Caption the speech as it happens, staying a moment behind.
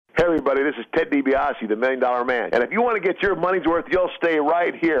everybody. This is Ted DiBiase, the $1 Million Man. And if you want to get your money's worth, you'll stay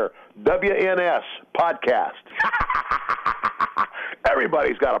right here. WNS Podcast.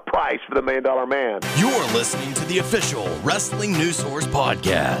 Everybody's got a price for the $1 Million Man. You're listening to the official Wrestling News Source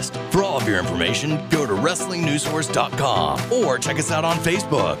podcast. For all of your information, go to WrestlingNewsSource.com or check us out on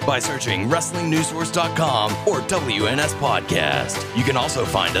Facebook by searching WrestlingNewsSource.com or WNS Podcast. You can also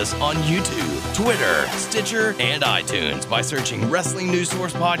find us on YouTube, Twitter, Stitcher, and iTunes by searching Wrestling News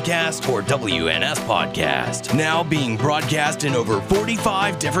Source Podcast or WNS Podcast. Now being broadcast in over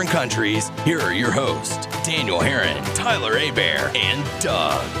 45 different countries, here are your hosts, Daniel Herron, Tyler Abear, and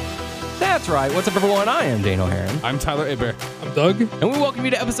Doug. That's right. What's up, everyone? I am Daniel Herron. I'm Tyler Abear. I'm Doug. And we welcome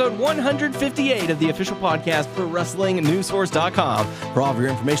you to episode 158 of the official podcast for WrestlingNewsSource.com. For all of your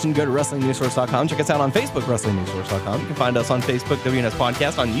information, go to WrestlingNewsSource.com. Check us out on Facebook, WrestlingNewsSource.com. You can find us on Facebook, WNS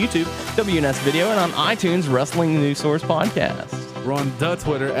Podcast, on YouTube, WNS Video, and on iTunes, Wrestling News Source Podcast. We're on the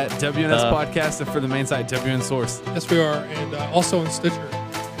Twitter at WNS Podcast and for the main site, WN Source. Yes, we are. And also on Stitcher.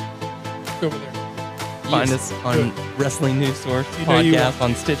 Go over there. Find us on Wrestling News Source Podcast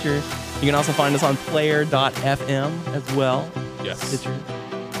on Stitcher. You can also find us on Player.fm as well. Yes. Stitcher.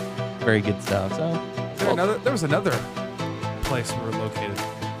 Very good stuff. So There was another place we were located.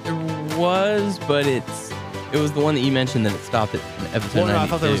 There was, but it was the one that you mentioned that it stopped at episode 92. I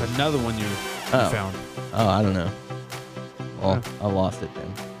thought there was another one you found. Oh, I don't know. Well, I lost it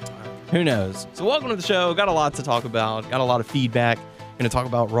then. Who knows? So welcome to the show. Got a lot to talk about. Got a lot of feedback. Going to talk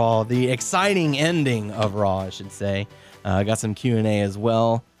about Raw, the exciting ending of Raw, I should say. Got some Q&A as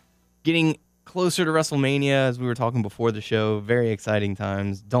well. Getting closer to WrestleMania, as we were talking before the show. Very exciting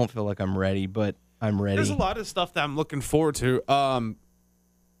times. Don't feel like I'm ready, but I'm ready. There's a lot of stuff that I'm looking forward to.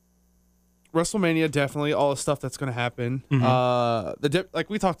 WrestleMania, definitely. All the stuff that's going to happen. Mm-hmm.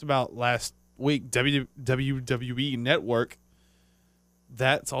 Like we talked about last week, WWE Network.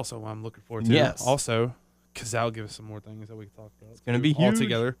 That's also what I'm looking forward to. Yes. Also, because that'll give us some more things that we can talk about. It's going to be all huge.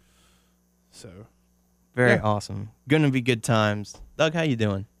 together. So, very awesome. Going to be good times. Doug, how you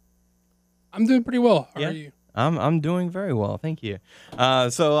doing? I'm doing pretty well. How are you? I'm doing very well, thank you.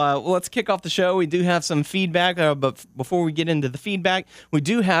 So let's kick off the show. We do have some feedback, but before we get into the feedback, we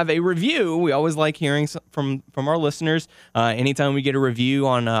do have a review. We always like hearing from our listeners. Anytime we get a review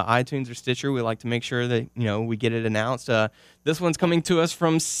on iTunes or Stitcher, we like to make sure that we get it announced. This one's coming to us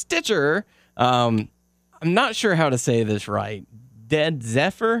from Stitcher. I'm not sure how to say this right. Dead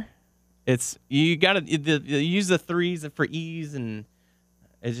Zephyr. It's you got to use the threes for ease and.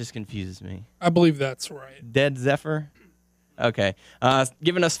 It just confuses me. I believe that's right. Dead Zephyr? Okay.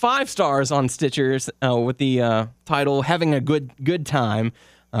 Giving us 5 stars on Stitchers with the title, Having a Good Time.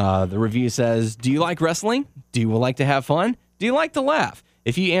 The review says, do you like wrestling? Do you like to have fun? Do you like to laugh?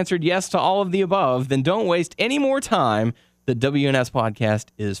 If you answered yes to all of the above, then don't waste any more time. The WNS Podcast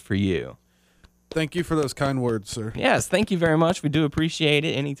is for you. thank you for those kind words, sir. Yes, thank you very much. We do appreciate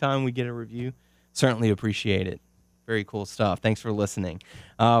it. Anytime we get a review, certainly appreciate it. Very cool stuff. Thanks for listening.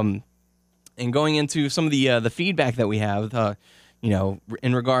 And going into some of the feedback that we have,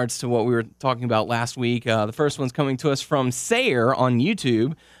 in regards to what we were talking about last week, the first one's coming to us from Sayer on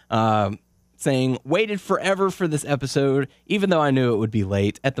YouTube, saying, waited forever for this episode, even though I knew it would be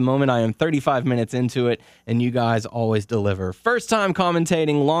late. At the moment, I am 35 minutes into it, and you guys always deliver. First time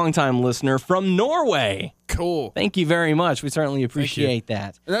commentating, long time listener from Norway. Cool. Thank you very much. We certainly appreciate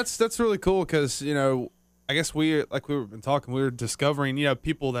that. And that's really cool because, I guess we've been talking, we were discovering,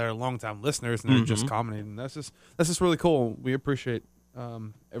 people that are longtime listeners and they're just commenting. That's just really cool. We appreciate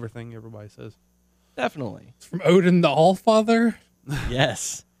everything everybody says. Definitely. It's from Odin the Allfather.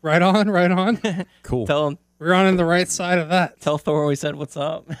 Yes. Right on. Cool. We're on the right side of that. Tell Thor we said what's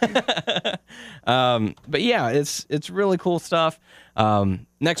up. But yeah, it's really cool stuff.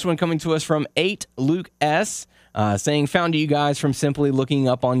 Next one coming to us from 8 Luke S. Saying, found you guys from simply looking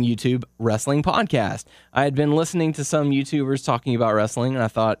up on YouTube wrestling podcast. I had been listening to some YouTubers talking about wrestling, and I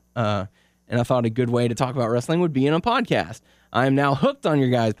thought a good way to talk about wrestling would be in a podcast. I am now hooked on your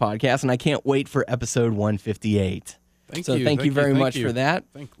guys' podcast, and I can't wait for episode 158. Thank you very much for that.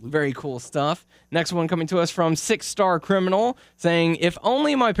 Very cool stuff. Next one coming to us from 6 Star Criminal, saying, if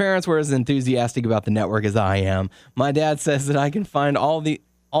only my parents were as enthusiastic about the network as I am. My dad says that I can find all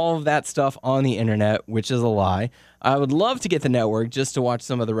of that stuff on the internet, which is a lie. I would love to get the network just to watch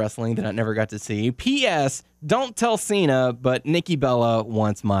some of the wrestling that I never got to see. P.S. Don't tell Cena, but Nikki Bella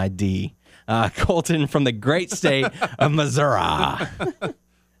wants my D. Colton from the great state of Missouri. I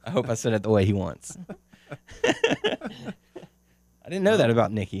hope I said it the way he wants. I didn't know that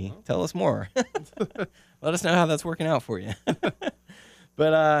about Nikki. Tell us more. Let us know how that's working out for you.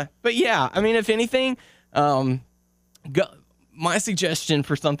 But yeah, I mean, if anything, my suggestion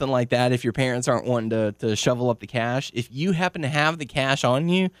for something like that, if your parents aren't wanting to shovel up the cash, if you happen to have the cash on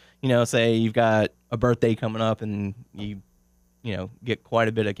you, say you've got a birthday coming up and you get quite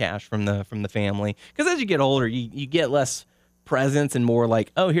a bit of cash from the family. Because as you get older, you get less presents and more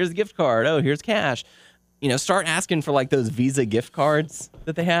like, oh, here's a gift card. Oh, here's cash. Start asking for like those Visa gift cards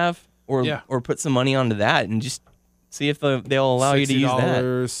that they have, or put some money onto that and just see if they'll allow you to use that.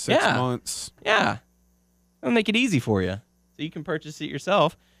 $60, 6 months. Yeah. It'll make it easy for you. So you can purchase it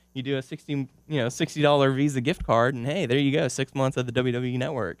yourself. You do a $60 Visa gift card, and hey, there you go, 6 months of the WWE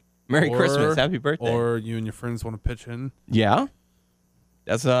Network. Merry Christmas, happy birthday. Or you and your friends want to pitch in. Yeah.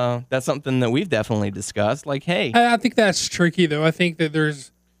 That's something that we've definitely discussed. Like, hey. I think that's tricky, though. I think that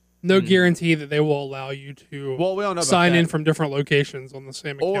there's no guarantee that they will allow you to we all know about sign that. in from different locations on the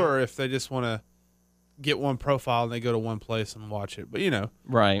same account. Or if they just want to get one profile and they go to one place and watch it. But,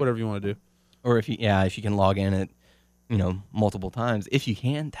 right. Whatever you want to do. Or if you can log in at, multiple times. If you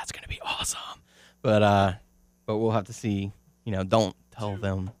can, that's going to be awesome. But we'll have to see. Don't tell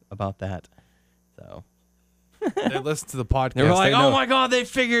them about that. So they listen to the podcast. They're like, oh my God, they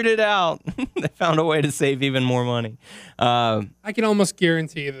figured it out. They found a way to save even more money. I can almost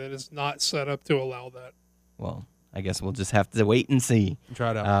guarantee that it's not set up to allow that. Well, I guess we'll just have to wait and see.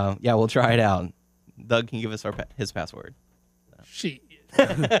 Try it out. Yeah, we'll try it out. Doug can give us his password. Shit.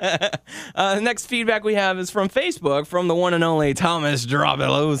 Next feedback we have is from Facebook, from the one and only Thomas Drop It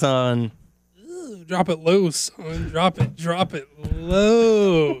Low Son. Drop it low, son. Drop it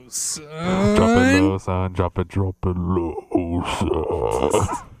low, son. Drop it low, son. Drop it low, son.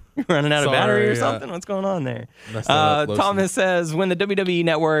 Running out of battery or Sorry, something? What's going on there? Lotion. Thomas says, when the WWE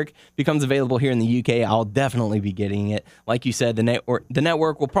Network becomes available here in the UK, I'll definitely be getting it. Like you said, the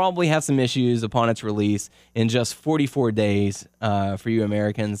network will probably have some issues upon its release in just 44 days for you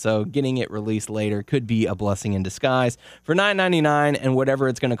Americans. So getting it released later could be a blessing in disguise. For $9.99 and whatever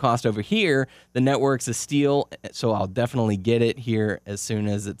it's going to cost over here, the network's a steal. So I'll definitely get it here as soon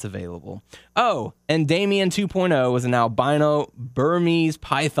as it's available. Oh, and Damien 2.0 is an albino Burmese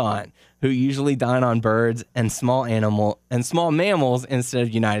python who usually dine on birds and small mammals instead of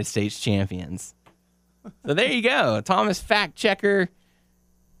United States champions. So there you go. Thomas Fact Checker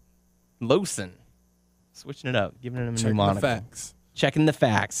Lowson. Switching it up, giving him a new moniker. Facts. Checking the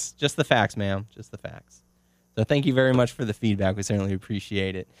facts. Just the facts, ma'am. Just the facts. So thank you very much for the feedback. We certainly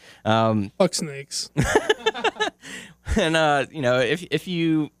appreciate it. Fuck snakes. And if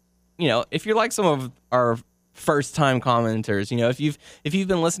you're like some of our first time commenters, if you've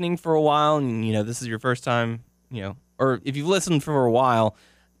been listening for a while and this is your first time, or if you've listened for a while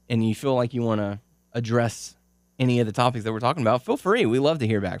and you feel like you want to address any of the topics that we're talking about, feel free. We love to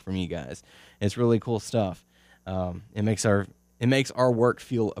hear back from you guys. It's really cool stuff. It makes our work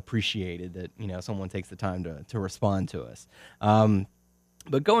feel appreciated that someone takes the time to respond to us.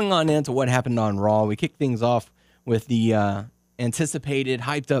 But going on into what happened on Raw, we kicked things off with the anticipated,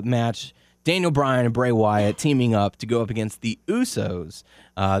 hyped up match. Daniel Bryan and Bray Wyatt teaming up to go up against the Usos.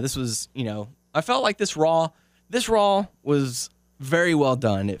 This was, I felt like this Raw was very well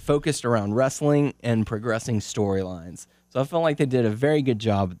done. It focused around wrestling and progressing storylines. So I felt like they did a very good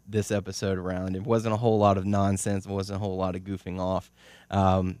job this episode around. It wasn't a whole lot of nonsense. It wasn't a whole lot of goofing off,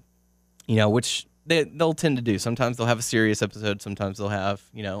 which they'll tend to do. Sometimes they'll have a serious episode. Sometimes they'll have,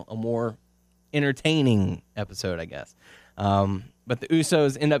 a more entertaining episode, I guess. But the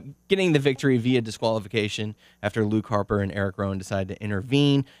Usos end up getting the victory via disqualification after Luke Harper and Eric Rowan decided to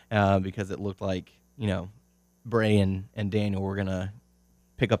intervene because it looked like, Bray and Daniel were going to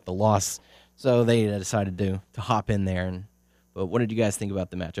pick up the loss. So they decided to hop in there. But what did you guys think about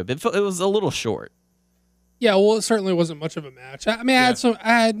the matchup? It was a little short. Yeah, well, it certainly wasn't much of a match. I mean, I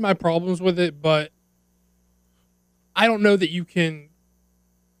had my problems with it, but I don't know that you can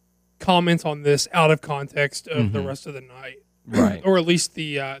comment on this out of context of the rest of the night. Right. Or at least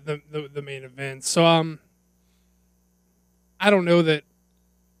the main event. So I don't know that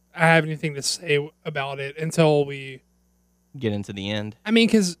I have anything to say about it until we get into the end. I mean,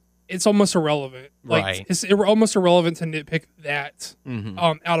 because it's almost irrelevant. Like, right. It's almost irrelevant to nitpick that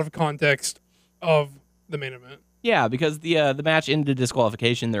out of context of the main event. Yeah, because the match ended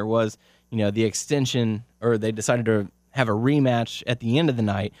disqualification. There was, the extension, or they decided to have a rematch at the end of the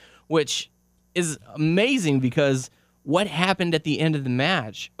night, which is amazing because what happened at the end of the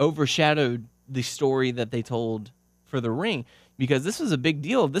match overshadowed the story that they told for the ring, because this was a big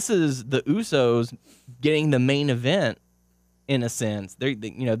deal. This is the Usos getting the main event in a sense.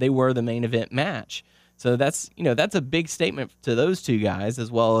 They were the main event match. So that's a big statement to those two guys,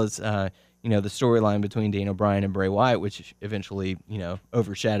 as well as, the storyline between Daniel Bryan and Bray Wyatt, which eventually,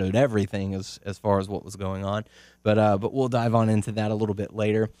 overshadowed everything as far as what was going on. But we'll dive on into that a little bit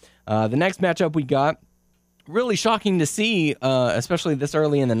later. The next matchup we got, really shocking to see, especially this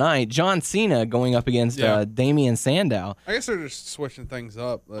early in the night, John Cena going up against Damian Sandow. I guess they're just switching things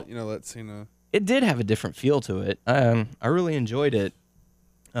up, but, let Cena... It did have a different feel to it. I really enjoyed it.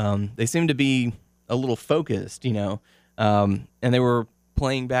 They seemed to be a little focused, and they were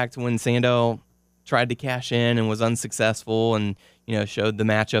playing back to when Sandow tried to cash in and was unsuccessful and, showed the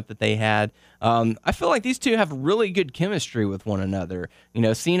matchup that they had. I feel like these two have really good chemistry with one another.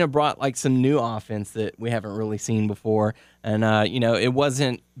 Cena brought like some new offense that we haven't really seen before. And, it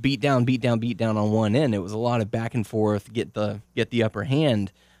wasn't beat down on one end. It was a lot of back and forth, get the upper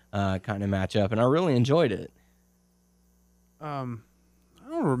hand kind of matchup. And I really enjoyed it. I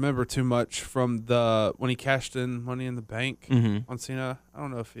don't remember too much from when he cashed in Money in the Bank on Cena. I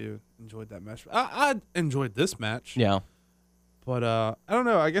don't know if you enjoyed that match. I enjoyed this match. Yeah. But I don't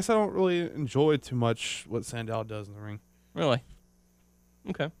know. I guess I don't really enjoy too much what Sandow does in the ring. Really?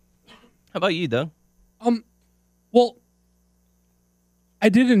 Okay. How about you, Doug? Well, I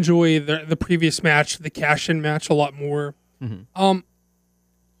did enjoy the previous match, the cash-in match, a lot more.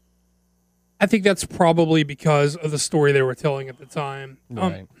 I think that's probably because of the story they were telling at the time.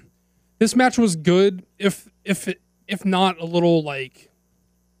 Right. This match was good, if not a little like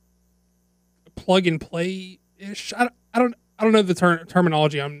plug and play ish. I don't know the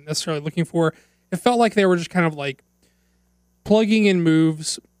terminology I'm necessarily looking for. It felt like they were just kind of like plugging in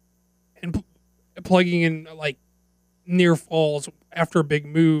moves and plugging in like near falls after big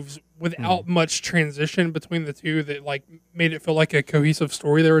moves without much transition between the two that like made it feel like a cohesive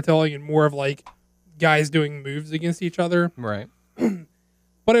story they were telling and more of like guys doing moves against each other. Right.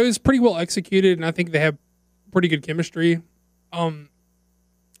 But it was pretty well executed and I think they have pretty good chemistry. But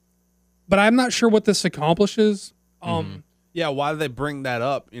I'm not sure what this accomplishes. Yeah, why did they bring that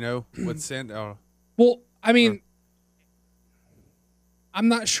up, with Sandow? Well, I mean, I'm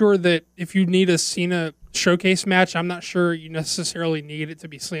not sure that if you need a Cena showcase match, I'm not sure you necessarily need it to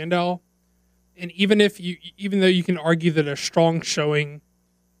be Sandow. And even though you can argue that a strong showing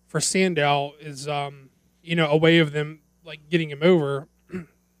for Sandow is, a way of them like getting him over,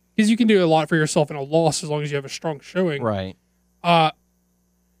 because you can do a lot for yourself in a loss as long as you have a strong showing. Right.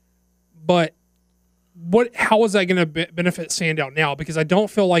 But how is that going to benefit Sandow now? Because I don't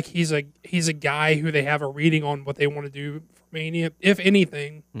feel like he's a guy who they have a reading on what they want to do for Mania, if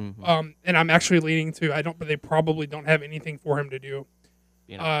anything. And I'm actually leaning to but they probably don't have anything for him to do.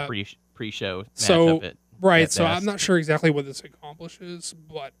 Pre-show so matchup right. So I'm not sure exactly what this accomplishes,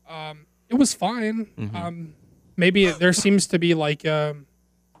 but it was fine. Maybe there seems to be like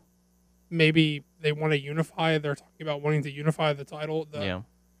maybe they want to unify. They're talking about wanting to unify the title.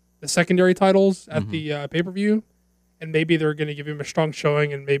 The secondary titles at the pay-per-view, and maybe they're going to give him a strong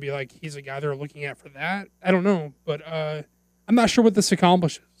showing, and maybe like he's a guy they're looking at for that. I don't know, but I'm not sure what this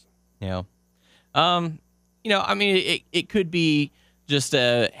accomplishes. Yeah. I mean, it could be just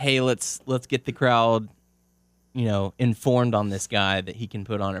hey, let's get the crowd, informed on this guy that he can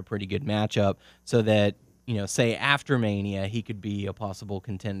put on a pretty good matchup, so that say after Mania he could be a possible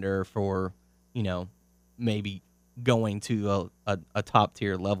contender for, maybe going to a top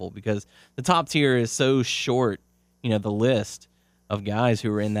tier level, because the top tier is so short. The list of guys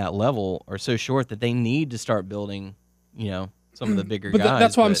who are in that level are so short that they need to start building, some of the bigger guys.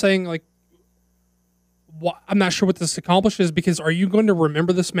 That's why I'm saying, like, I'm not sure what this accomplishes, because are you going to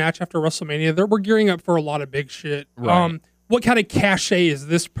remember this match after WrestleMania? We're gearing up for a lot of big shit. Right. What kind of cachet is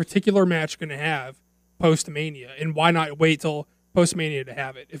this particular match going to have post-Mania? And why not wait till post-Mania to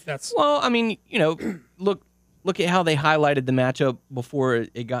have it, if that's... Well, I mean, Look at how they highlighted the matchup before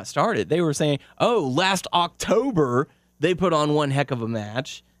it got started. They were saying, last October they put on one heck of a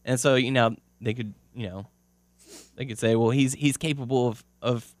match. And so, they could say, well, he's capable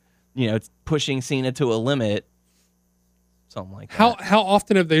of pushing Cena to a limit. Something like that. How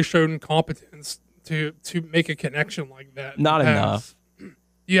often have they shown competence to make a connection like that? Not enough.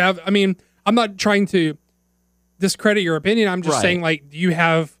 I'm not trying to discredit your opinion. I'm just Right. saying, like, do you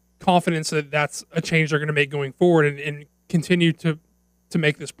have confidence that that's a change they're going to make going forward and continue to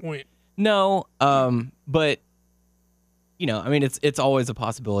make this point? No, but it's always a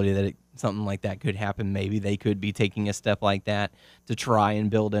possibility that something like that could happen. Maybe they could be taking a step like that to try and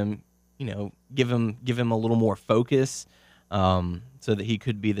build him, give him a little more focus, so that he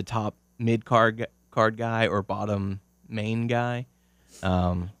could be the top mid card guy or bottom main guy.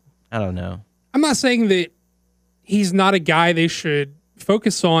 I don't know. I'm not saying that he's not a guy they should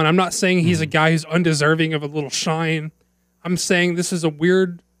focus on. I'm not saying he's a guy who's undeserving of a little shine. I'm saying this is a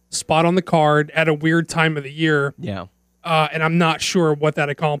weird spot on the card at a weird time of the year. Yeah. And I'm not sure what that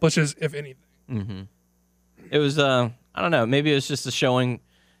accomplishes, if anything. Mm-hmm. It was, I don't know, maybe it was just a showing,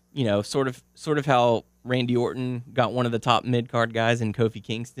 sort of how Randy Orton got one of the top mid-card guys in Kofi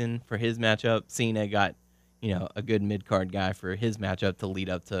Kingston for his matchup. Cena got, a good mid-card guy for his matchup to lead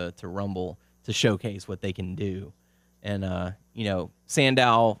up to Rumble to showcase what they can do. And,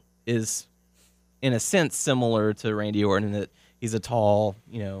 Sandow is, in a sense, similar to Randy Orton in that he's a tall,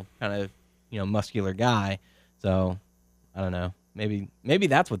 kind of, muscular guy. So, I don't know. Maybe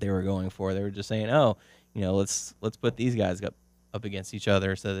that's what they were going for. They were just saying, let's put these guys up against each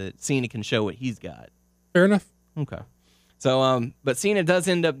other so that Cena can show what he's got. Fair enough. Okay. So, but Cena does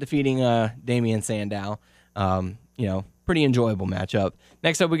end up defeating Damian Sandow. Pretty enjoyable matchup.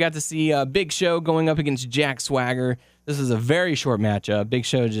 Next up, we got to see Big Show going up against Jack Swagger. This is a very short matchup. Big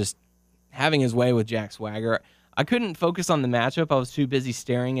Show just having his way with Jack Swagger. I couldn't focus on the matchup. I was too busy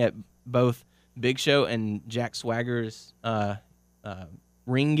staring at both Big Show and Jack Swagger's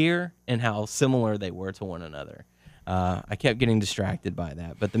ring gear and how similar they were to one another. I kept getting distracted by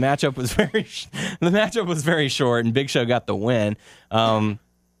that, but the matchup was very short, and Big Show got the win. And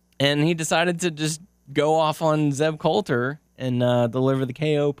he decided to just go off on Zeb Coulter and deliver the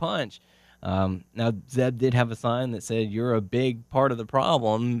KO punch. Now Zeb did have a sign that said, "You're a big part of the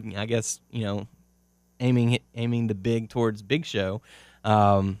problem." I guess aiming the big towards Big Show.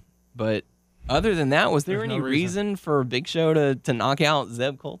 But other than that, was there There's any no reason for Big Show to knock out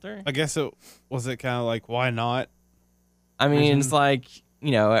Zeb Coulter? I guess it kind of like, why not? I mean, it's like,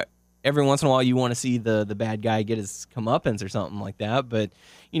 every once in a while you want to see the bad guy get his comeuppance or something like that. But,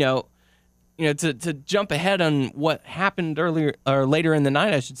 to jump ahead on what happened earlier or later in the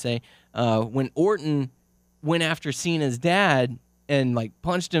night, I should say, when Orton went after Cena's dad and like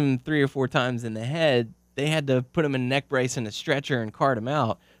punched him 3 or 4 times in the head, they had to put him in a neck brace and a stretcher and cart him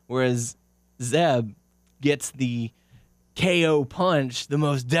out. Whereas Zeb gets the KO punch, the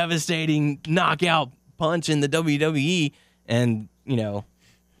most devastating knockout punch in the WWE, and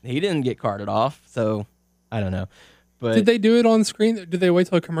he didn't get carted off. So I don't know. But did they do it on screen? Did they wait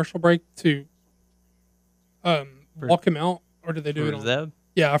till a commercial break to walk him out, or did they do it on Zeb?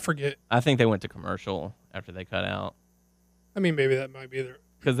 Yeah, I forget. I think they went to commercial after they cut out. I mean, maybe that might be there.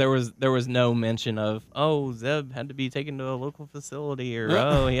 Because there was no mention of, Zeb had to be taken to a local facility,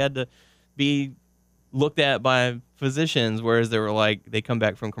 or he had to be looked at by physicians, whereas they come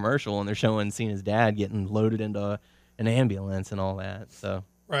back from commercial and they're showing Cena's dad getting loaded into an ambulance and all that. So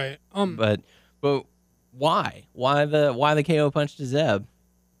right. But why the KO punch to Zeb?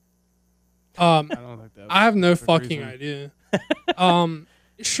 I don't think that. I have no fucking idea.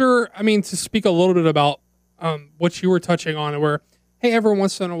 Sure. I mean, to speak a little bit about what you were touching on, where hey, every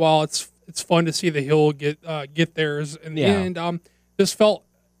once in a while it's fun to see the heel get theirs in the end. This felt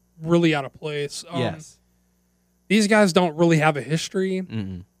really out of place. Yes. These guys don't really have a history.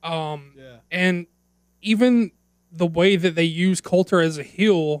 Mm-hmm. And even the way that they use Coulter as a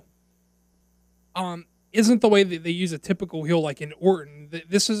heel isn't the way that they use a typical heel like in Orton.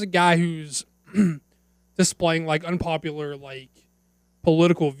 This is a guy who's displaying like unpopular like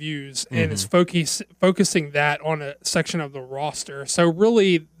political views and is focusing that on a section of the roster. So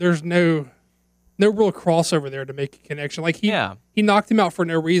really there's no real crossover there to make a connection. Like he knocked him out for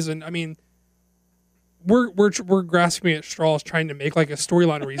no reason. I mean, we're grasping at straws trying to make like a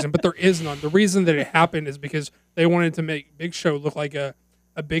storyline reason, but there is none. The reason that it happened is because they wanted to make Big Show look like a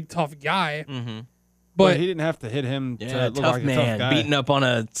big tough guy. Mm-hmm. But he didn't have to hit him to look tough like man, a tough guy. beating up on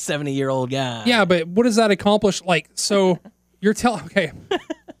a 70-year-old guy. Yeah, but what does that accomplish? Like, so you're okay.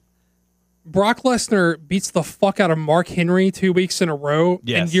 Brock Lesnar beats the fuck out of Mark Henry 2 weeks in a row,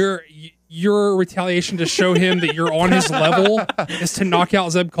 and your retaliation to show him that you're on his level is to knock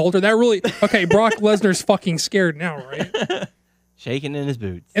out Zeb Coulter. That really Brock Lesnar's fucking scared now, right? Shaking in his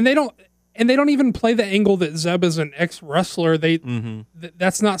boots. And they don't even play the angle that Zeb is an ex-wrestler.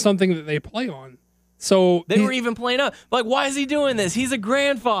 That's not something that they play on. So they were even playing up like, why is he doing this? He's a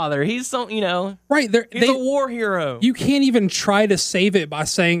grandfather. He's right. He's a war hero. You can't even try to save it by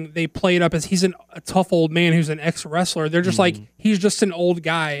saying they play it up as he's a tough old man who's an ex-wrestler. They're just like, he's just an old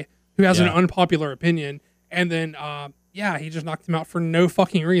guy who has an unpopular opinion, and then he just knocked him out for no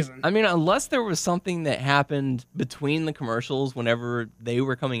fucking reason. I mean, unless there was something that happened between the commercials whenever they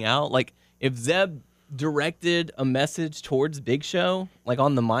were coming out, like if Zeb directed a message towards Big Show, like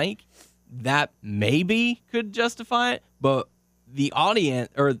on the mic, that maybe could justify it, but the audience,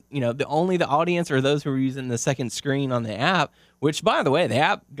 or the audience or those who were using the second screen on the app, which by the way, the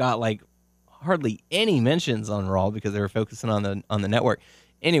app got like hardly any mentions on Raw because they were focusing on the network.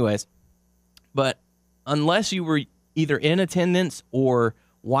 Anyways, but unless you were either in attendance or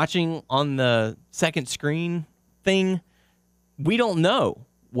watching on the second screen thing, we don't know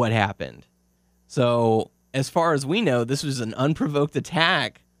what happened. So as far as we know, this was an unprovoked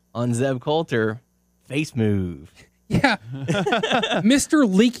attack on Zeb Coulter. Face move. Yeah. Mr.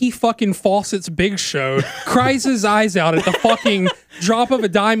 Leaky fucking Faucet's Big Show cries his eyes out at the fucking drop of a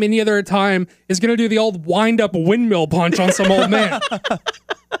dime any other time, is going to do the old wind-up windmill punch on some old man.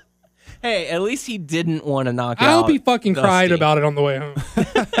 Hey, at least he didn't want to knock I out hope he fucking Dusty. cried about it on the way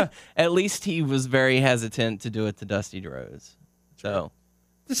home. At least he was very hesitant to do it to Dusty Rhodes. So,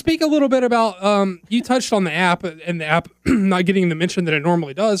 To speak a little bit about, you touched on the app and the app not getting the mention that it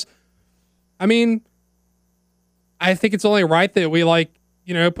normally does. I mean, I think it's only right that we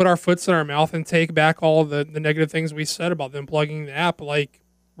put our foots in our mouth and take back all the negative things we said about them plugging the app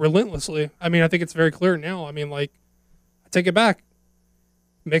relentlessly. I mean, I think it's very clear now. I mean, I take it back.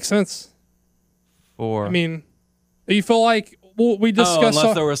 Makes sense. for I mean, do you feel like we discussed?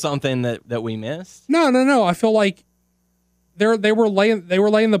 unless there was something that we missed. No. I feel like they were laying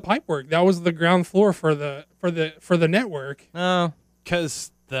the pipe work. That was the ground floor for the network. No.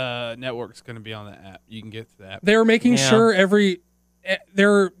 Because the network's going to be on the app. You can get to the app. They're making Yeah. sure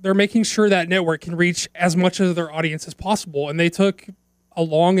they're making sure that network can reach as much of their audience as possible, and they took a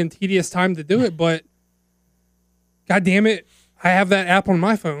long and tedious time to do it. But God damn it, I have that app on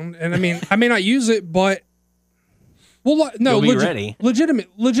my phone, and I mean, I may not use it, but no, You'll be ready.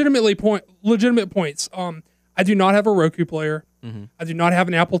 legitimate points. I do not have a Roku player. Mm-hmm. I do not have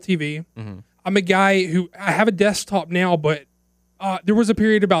an Apple TV. Mm-hmm. I'm a guy who I have a desktop now, but there was a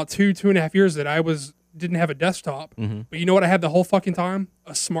period about 2.5 years that I didn't have a desktop. Mm-hmm. But you know what I had the whole fucking time?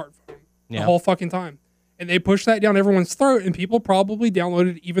 A smartphone. Yeah. The whole fucking time. And they pushed that down everyone's throat, and people probably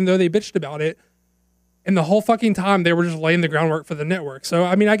downloaded it even though they bitched about it. And the whole fucking time they were just laying the groundwork for the network. So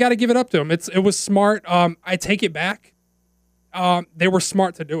I mean, I got to give it up to them. It was smart. I take it back. They were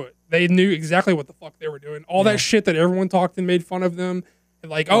smart to do it. They knew exactly what the fuck they were doing. All that shit that everyone talked and made fun of them,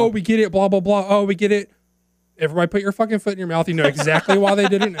 and oh, we get it, blah blah blah. Oh, we get it. Everybody, put your fucking foot in your mouth. You know exactly why they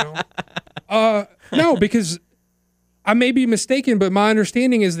did it now. No, because I may be mistaken, but my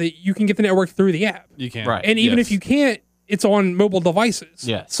understanding is that you can get the network through the app. You can. Right. And even Yes. if you can't, it's on mobile devices.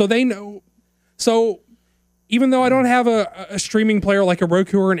 Yes. So they know. So even though I don't have a streaming player like a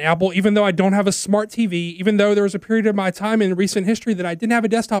Roku or an Apple, even though I don't have a smart TV, even though there was a period of my time in recent history that I didn't have a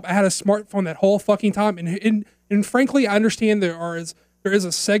desktop, I had a smartphone that whole fucking time. And frankly, I understand there is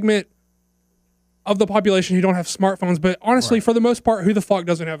a segment of the population who don't have smartphones, but honestly, for the most part, who the fuck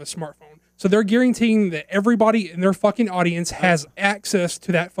doesn't have a smartphone? So they're guaranteeing that everybody in their fucking audience has access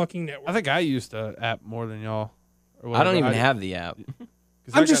to that fucking network. I think I used the app more than y'all. Or I don't whatever. even have the app.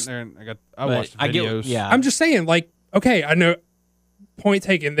 Because I'm I just- got there and I But watched I get- videos. yeah. I'm just saying, okay, I know. Point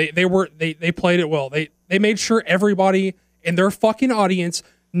taken. They played it well. They made sure everybody in their fucking audience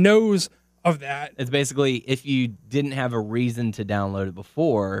knows of that. It's basically if you didn't have a reason to download it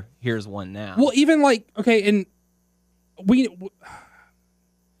before, here's one now. Well, even okay, and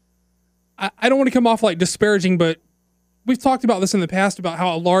I don't want to come off disparaging, but we've talked about this in the past about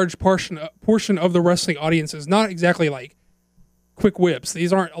how a large portion of the wrestling audience is not exactly quick whips. A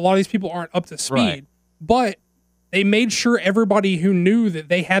lot of these people aren't up to speed, Right. but they made sure everybody who knew that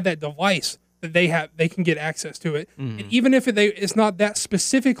they had that device that they can get access to it. And even if it's not that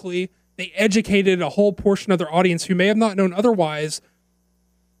specifically, they educated a whole portion of their audience who may have not known otherwise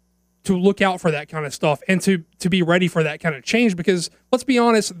to look out for that kind of stuff and to be ready for that kind of change. Because let's be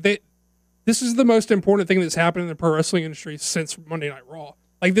honest, this is the most important thing that's happened in the pro wrestling industry since Monday Night Raw.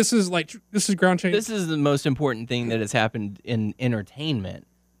 This is ground change. This is the most important thing that has happened in entertainment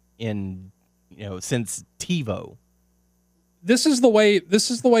since TiVo. This is the way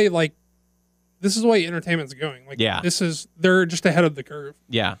entertainment's going. Yeah. They're just ahead of the curve.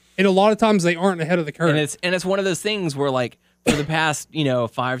 Yeah. And a lot of times they aren't ahead of the curve. And it's one of those things where for the past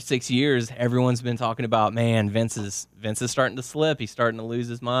 5-6 years, everyone's been talking about, man, Vince is starting to slip. He's starting to lose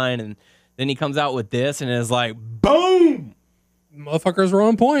his mind, and then he comes out with this, and it's like, boom. Motherfuckers were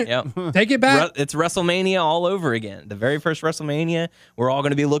on point. Yep. Take it back. It's WrestleMania all over again. The very first WrestleMania. We're all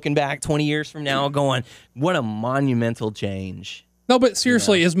going to be looking back 20 years from now, going, what a monumental change. No, but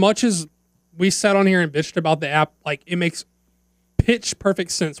seriously, as much as we sat on here and bitched about the app, it makes pitch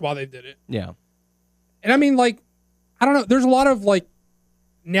perfect sense why they did it. Yeah. And I mean, I don't know. There's a lot of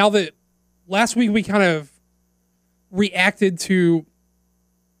now that last week we kind of reacted to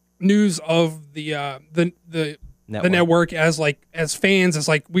news of the network as fans, as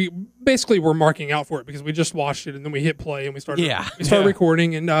we basically were marking out for it because we just watched it and then we hit play and we started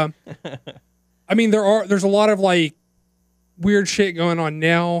recording. And I mean, there's a lot of weird shit going on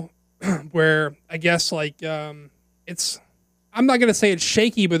now where I guess it's I'm not gonna say it's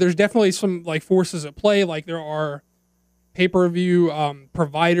shaky, but there's definitely some like forces at play. Like there are pay-per-view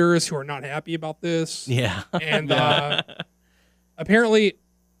providers who are not happy about this. Yeah. And apparently,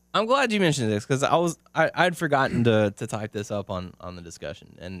 I'm glad you mentioned this because I'd forgotten to type this up on the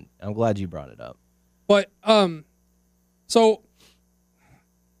discussion, and I'm glad you brought it up. but so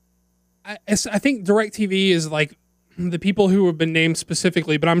I think DirecTV is like the people who have been named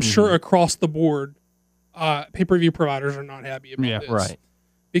specifically, but I'm sure across the board, pay-per-view providers are not happy about this. Right.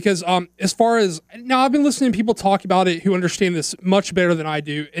 Because as far as now, I've been listening to people talk about it who understand this much better than I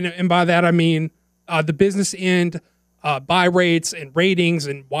do, and by that I mean the business end, buy rates and ratings,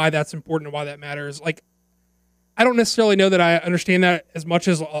 and why that's important and why that matters. Like, I don't necessarily know that I understand that as much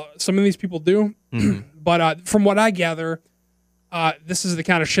as some of these people do, but from what I gather, this is the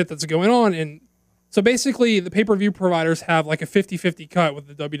kind of shit that's going on. And so basically, the pay-per-view providers have like a 50-50 cut with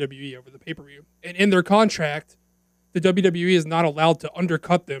the WWE over the pay-per-view, and in their contract, the WWE is not allowed to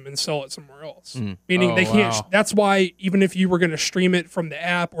undercut them and sell it somewhere else. Meaning they can't. wow. That's why even if you were going to stream it from the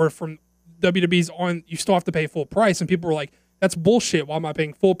app or from WWE's on, you still have to pay full price. And people were like, "That's bullshit. Why am I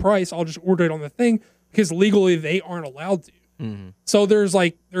paying full price? I'll just order it on the thing," because legally they aren't allowed to. So there's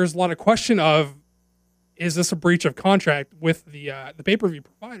a lot of question of, is this a breach of contract with the pay-per-view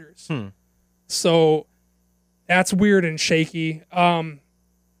providers? So that's weird and shaky.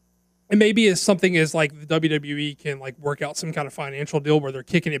 And maybe it's something as like the WWE can like work out some kind of financial deal where they're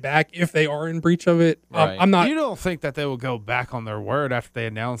kicking it back if they are in breach of it. Right. I'm not. You don't think that they will go back on their word after they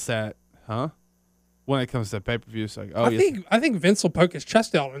announce that, huh? When it comes to pay-per-view, it's like, oh, I think Vince will poke his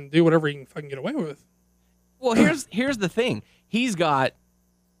chest out and do whatever he can fucking get away with. Well, here's the thing. He's got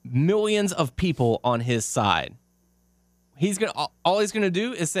millions of people on his side. All he's gonna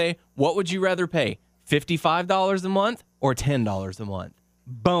do is say, "What would you rather pay? $55 a month or $10 a month?"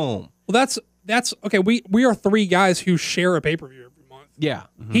 Boom. Well, that's okay. We are three guys who share a pay-per-view every month. Yeah.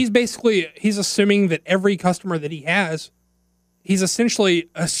 He's assuming that every customer that he has, he's essentially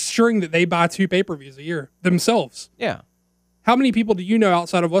assuring that they buy 2 pay-per-views a year themselves. Yeah. How many people do you know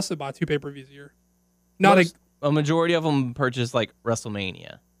outside of us that buy 2 pay-per-views a year? A majority of them purchase like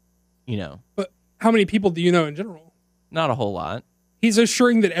WrestleMania. You know, But how many people do you know in general? not a whole lot. He's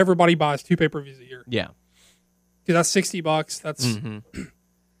assuring that everybody buys 2 pay-per-views a year. Yeah. Because that's $60. That's.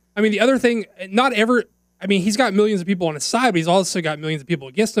 I mean, the other thing, he's got millions of people on his side, but he's also got millions of people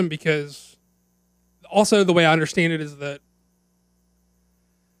against him because. Also, the way I understand it is that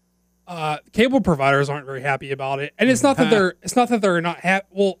cable providers aren't very happy about it, and it's not that they're not happy.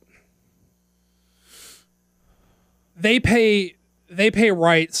 Well, they pay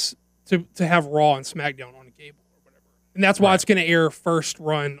rights to have Raw and SmackDown on cable or whatever, and that's why it's going to air first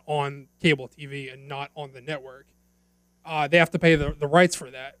run on cable TV and not on the network. They have to pay the rights for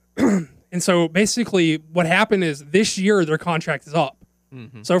that, and so basically, what happened is this year their contract is up.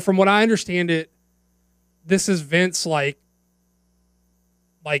 So from what I understand it, this is Vince like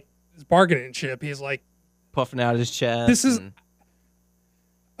his bargaining chip. He's like Puffing out his chest. This is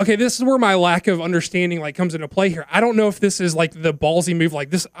where my lack of understanding like comes into play here. I don't know if this is like the ballsy move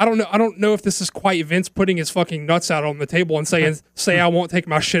like this. I don't know if this is quite Vince putting his fucking nuts out on the table and say I won't take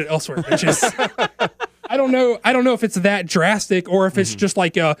my shit elsewhere, bitches. I don't know if it's that drastic or if it's just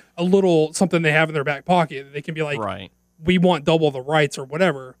like a little something they have in their back pocket. They can be like, right. We want double the rights or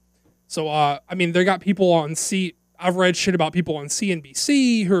whatever. So, they got people on I've read shit about people on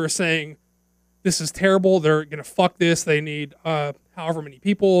CNBC who are saying this is terrible. They're going to fuck this. They need however many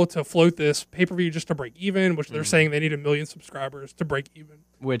people to float this pay-per-view just to break even, which they're saying they need 1 million subscribers to break even.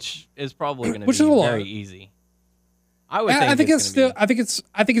 Which is probably going to Which be is a lot. very easy. I would think I think it's gonna still.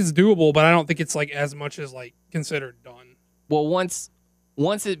 I think it's doable, but I don't think it's like as much as like considered done. Well, once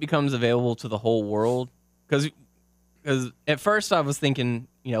it becomes available to the whole world, because at first I was thinking,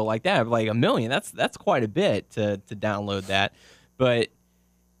 like that, like 1 million. That's quite a bit to download that, but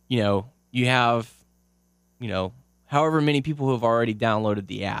you have, however many people who have already downloaded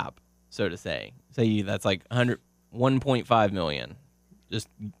the app, so to say. Say that's like 1.5 million. Just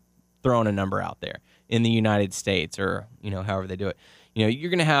throwing a number out there in the United States, or however they do it. You're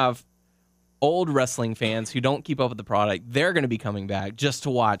going to have old wrestling fans who don't keep up with the product. They're going to be coming back just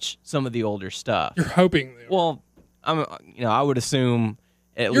to watch some of the older stuff. You're hoping. Well, I would assume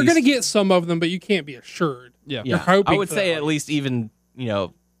you're going to get some of them, but you can't be assured. Yeah. You're hoping. I would for say that. at least even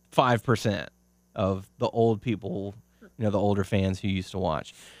 5% of the old people, the older fans who used to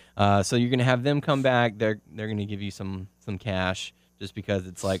watch. So you're going to have them come back. They're going to give you some cash just because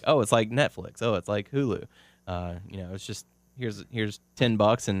it's like, oh, it's like Netflix. Oh, it's like Hulu. It's just here's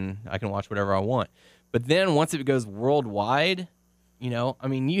 $10 and I can watch whatever I want. But then once it goes worldwide,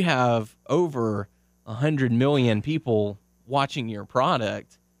 you have over 100 million people watching your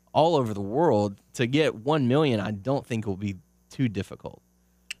product all over the world, to get 1 million, I don't think will be too difficult.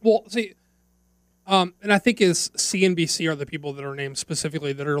 Well, see, and I think is CNBC are the people that are named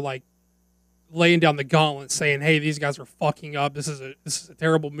specifically that are like laying down the gauntlet, saying, "Hey, these guys are fucking up. This is a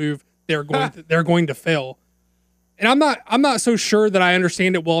terrible move. They're going to fail." And I'm not so sure that I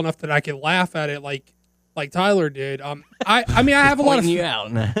understand it well enough that I can laugh at it like Tyler did. I mean, I have a lot of you out.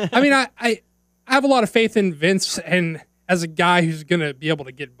 I mean, I have a lot of faith in Vince and as a guy who's going to be able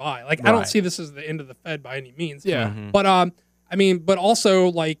to get by. Like, I don't see this as the end of the Fed by any means. Yeah. Mm-hmm. But I mean, but also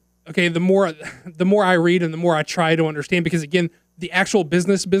like, okay, the more I read and the more I try to understand, because again, the actual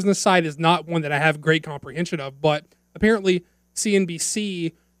business side is not one that I have great comprehension of. But apparently,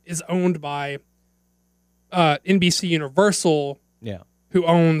 CNBC is owned by NBC Universal, who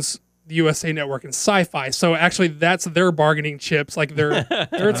owns the USA Network and Sci-Fi. So actually, that's their bargaining chips. Like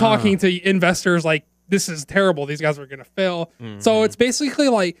they're talking to investors like, this is terrible. These guys are going to fail. Mm-hmm. So it's basically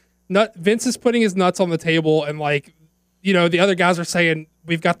like Vince is putting his nuts on the table, and like, you know, the other guys are saying,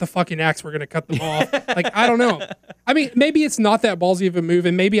 we've got the fucking axe, we're going to cut them off. Like, I don't know. I mean, maybe it's not that ballsy of a move,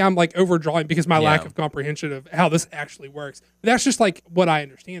 and maybe I'm like overdrawing because my lack of comprehension of how this actually works. But that's just like what I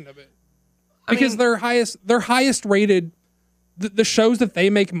understand of it. Because their highest rated, the shows that they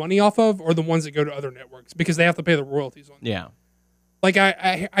make money off of are the ones that go to other networks because they have to pay the royalties on them. Yeah. Like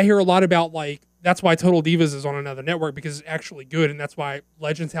I hear a lot about like, that's why Total Divas is on another network because it's actually good, and that's why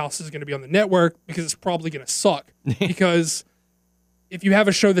Legends House is going to be on the network because it's probably going to suck. Because if you have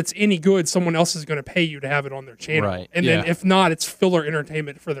a show that's any good, someone else is going to pay you to have it on their channel. Right. And then if not, it's filler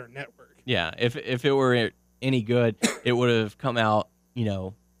entertainment for their network. Yeah. If it were any good, it would have come out,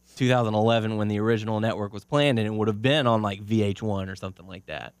 2011 when the original network was planned, and it would have been on like VH1 or something like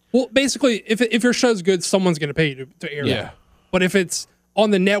that. Well, basically, if your show's good, someone's going to pay you to air it. But if it's on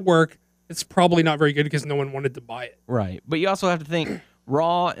the network, it's probably not very good because no one wanted to buy it. Right. But you also have to think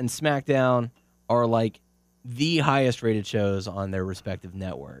Raw and SmackDown are like the highest rated shows on their respective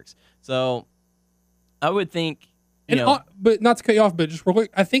networks. So I would think, but not to cut you off, but just real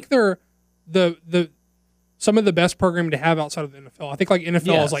quick, I think they're the some of the best programming to have outside of the NFL. I think like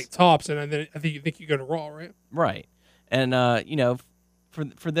NFL is like tops, and then I think you go to Raw, right? Right. And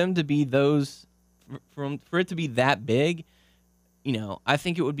for them to be those, for it to be that big, I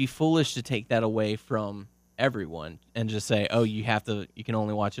think it would be foolish to take that away from everyone and just say, oh, you can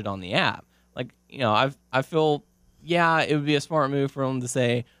only watch it on the app. Like, I feel, it would be a smart move for them to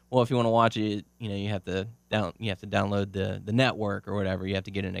say, well, if you want to watch it, you have to download the network or whatever. You have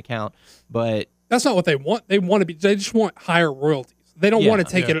to get an account. But that's not what they want. They just want higher royalties. They don't want to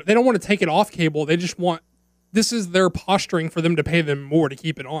take it. They don't want to take it off cable. They just want, this is their posturing for them to pay them more to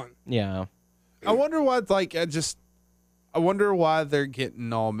keep it on. Yeah. I wonder why, I wonder why they're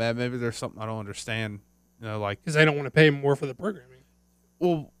getting all mad. Maybe there's something I don't understand. Because they don't want to pay more for the programming.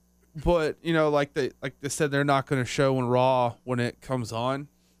 Well, but like they said, they're not going to show on Raw when it comes on.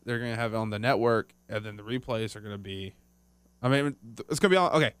 They're going to have it on the network, and then the replays are going to be. I mean, it's going to be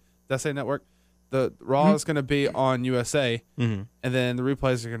on. Okay, did I say network? The Raw is going to be on USA, and then the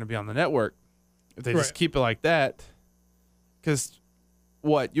replays are going to be on the network. If they just keep it like that, because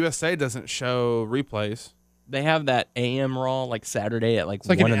USA doesn't show replays. They have that AM Raw like Saturday at like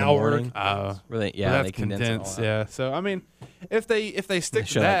 1 an in the hour. morning. They condense it all out. Yeah, so I mean, if they stick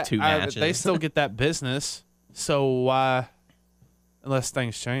to show, that, like, 2 matches. they still get that business. So why, unless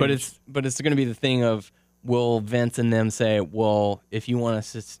things change? But it's going to be the thing of, will Vince and them say, well, if you want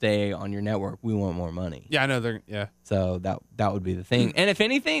us to stay on your network, we want more money. Yeah, I know they're So that would be the thing. And if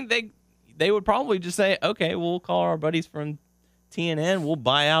anything, they would probably just say, okay, we'll call our buddies from TNN, we'll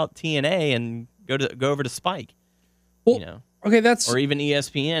buy out TNA and go over to Spike. Well, okay, that's or even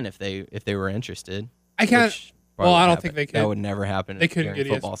ESPN if they were interested. I can't. Well, I don't think they could. That would never happen. They couldn't during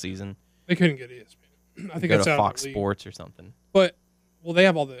get football season. They couldn't get ESPN. I think go that's to out Fox of the league. Sports or something. But they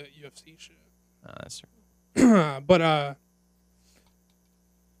have all the UFC shit. That's true. But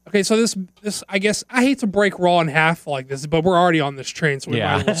okay, so this I guess I hate to break Raw in half like this, but we're already on this train, so we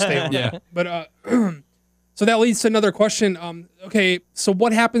might as well stay on. Yeah. But so that leads to another question. Okay, so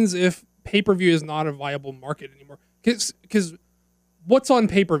what happens if pay-per-view is not a viable market anymore? Because what's on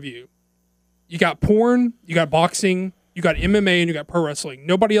pay-per-view? You got porn, you got boxing, you got MMA, and you got pro wrestling.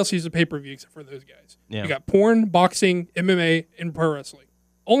 Nobody else uses a pay-per-view except for those guys. Yeah. You got porn, boxing, MMA, and pro wrestling.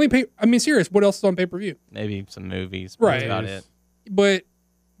 Serious. What else is on pay-per-view? Maybe some movies. But Right. That's about it. But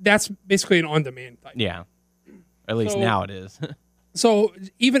that's basically an on-demand type. Yeah. At least now it is. So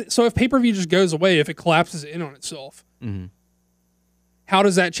if pay-per-view just goes away, if it collapses in on itself, how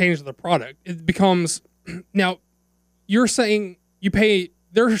does that change the product? It becomes now you're saying you pay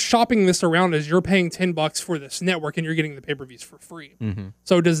they're shopping this around as you're paying $10 for this network and you're getting the pay-per-views for free. Mm-hmm.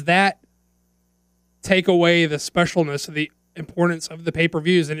 So does that take away the specialness of the importance of the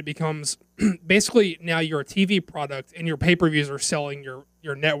pay-per-views, and it becomes basically now you're a TV product and your pay-per-views are selling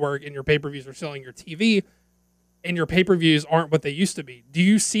your network and your pay-per-views are selling your TV, and your pay-per-views aren't what they used to be. Do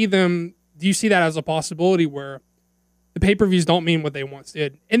you see that as a possibility where the pay-per-views don't mean what they once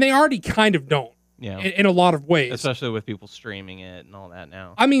did? And they already kind of don't. Yeah. In a lot of ways. Especially with people streaming it and all that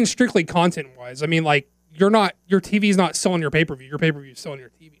now. I mean, strictly content-wise. I mean, like, your TV's not selling your pay-per-view. Your pay-per-view is selling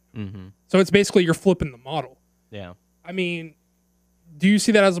your TV. Mm-hmm. So it's basically you're flipping the model. Yeah. I mean, do you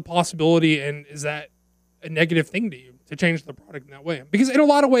see that as a possibility, and is that a negative thing to you to change the product in that way? Because in a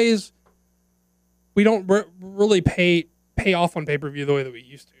lot of ways, we don't really pay off on pay-per-view the way that we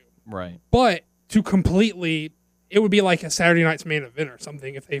used to. Right. But to completely, it would be like a Saturday Night's Main Event or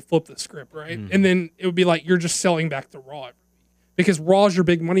something if they flip the script, right? Mm-hmm. And then it would be like you're just selling back to Raw every week. Because Raw's your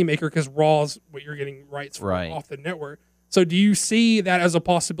big moneymaker, because Raw's what you're getting rights for off the network. So do you see that as a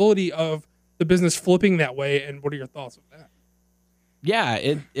possibility of the business flipping that way, and what are your thoughts on that? Yeah,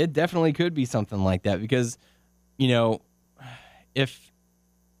 it definitely could be something like that because,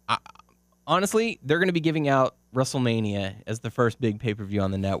 honestly, they're going to be giving out WrestleMania as the first big pay-per-view on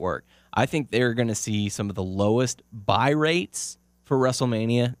the network. I think they're going to see some of the lowest buy rates for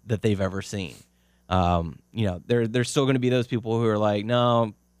WrestleMania that they've ever seen. There's still going to be those people who are like,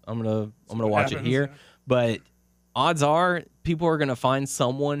 no, I'm gonna watch it here. Yeah. But odds are people are going to find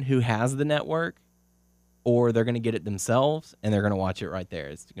someone who has the network, or they're going to get it themselves and they're going to watch it right there.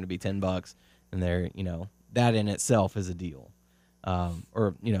 It's going to be $10, and that in itself is a deal.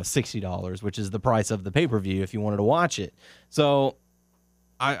 Or $60, which is the price of the pay-per-view if you wanted to watch it. So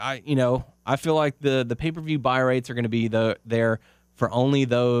I feel like the pay-per-view buy rates are going to be there for only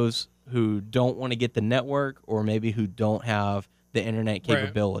those who don't want to get the network, or maybe who don't have the internet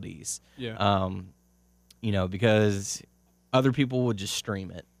capabilities. Right. Yeah. Because other people would just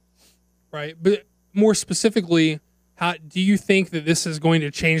stream it. Right. But more specifically, how do you think that this is going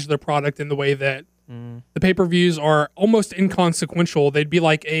to change the product in the way that the pay-per-views are almost inconsequential? They'd be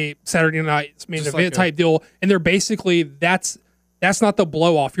like a Saturday Night's Main Event type deal, and they're basically that's not the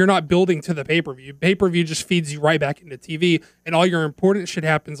blow-off. You're not building to the pay-per-view. Pay-per-view just feeds you right back into TV, and all your important shit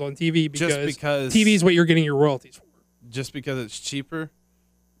happens on TV because TV is what you're getting your royalties for. Just because it's cheaper?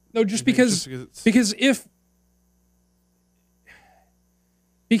 No, because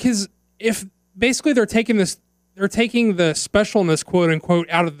if basically they're taking the specialness, quote unquote,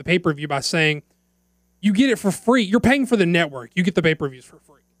 out of the pay-per-view by saying you get it for free. You're paying for the network. You get the pay-per-views for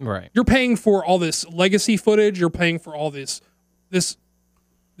free. Right. You're paying for all this legacy footage. You're paying for all this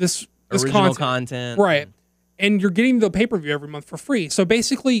original content. Right. And you're getting the pay-per-view every month for free. So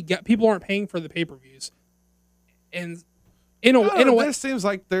basically, people aren't paying for the pay-per-views. And in a way, it seems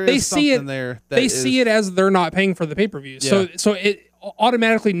like there is something there. They see it as they're not paying for the pay-per-views. Yeah. So it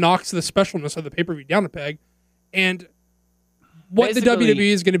automatically knocks the specialness of the pay-per-view down a peg. And what the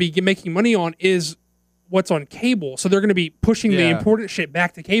WWE is going to be making money on is what's on cable. So they're going to be pushing the important shit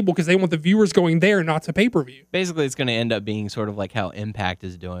back to cable because they want the viewers going there, not to pay-per-view. Basically, it's going to end up being sort of like how Impact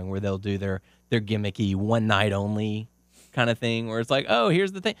is doing, where they'll do their gimmicky one night only kind of thing, where it's like, oh,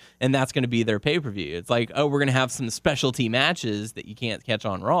 here's the thing, and that's going to be their pay-per-view. It's like, oh, we're going to have some specialty matches that you can't catch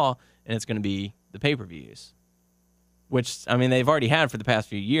on Raw, and it's going to be the pay-per-views. Which, I mean, they've already had for the past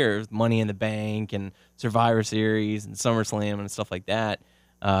few years, Money in the Bank and Survivor Series and SummerSlam and stuff like that,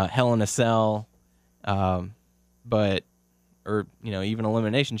 Hell in a Cell, even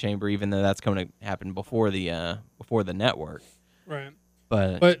Elimination Chamber, even though that's going to happen before the network. Right.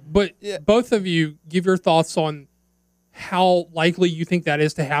 But both of you give your thoughts on how likely you think that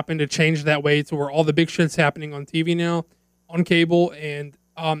is to happen, to change that way to where all the big shit's happening on TV now, on cable, and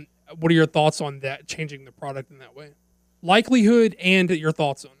what are your thoughts on that, changing the product in that way? Likelihood and your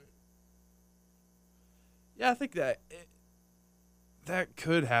thoughts on it. Yeah, I think that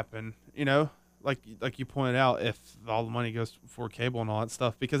could happen, like you pointed out, if all the money goes for cable and all that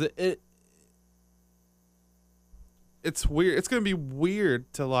stuff, because it's weird. It's going to be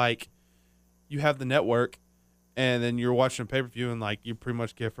weird to, like, you have the network and then you're watching a pay-per-view and, like, you pretty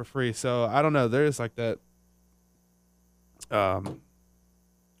much get it for free. So I don't know. There's like that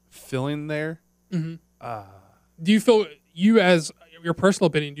feeling there. Mm-hmm. Do you feel, as your personal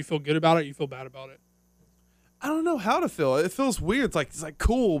opinion, do you feel good about it? Or you feel bad about it? I don't know how to feel. It feels weird. It's like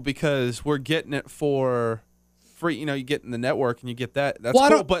cool because we're getting it for free. You get in the network and you get that. That's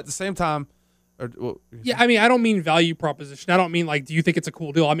cool. But at the same time, I don't mean value proposition. I don't mean like, do you think it's a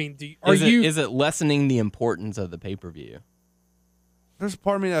cool deal? I mean, is it lessening the importance of the pay-per-view? There's a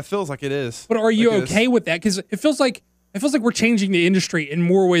part of me that feels like it is. But are you okay with that? Because it feels like It feels like we're changing the industry in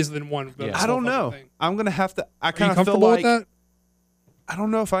more ways than one. Yeah. I don't know. I'm gonna have to. I Are you kind of feel comfortable like with that? I don't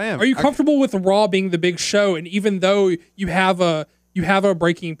know if I am. Are you comfortable with Raw being the big show, and even though you have a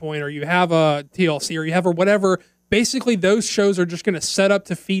Breaking Point, or you have a TLC, or you have a whatever, basically those shows are just going to set up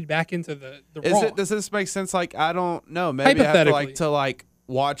to feed back into the Raw. Does this make sense? Like, I don't know. Maybe I have to like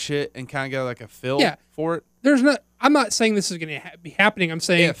watch it and kind of get like a feel for it. I'm not saying this is going to be happening. I'm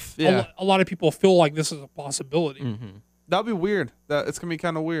saying a lot of people feel like this is a possibility. Mm-hmm. That'll be weird. It's gonna be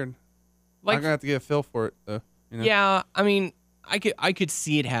kind of weird. Like, I'm gonna have to get a feel for it though. You know? Yeah, I mean, I could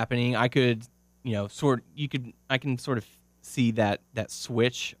see it happening. I could, I can sort of see that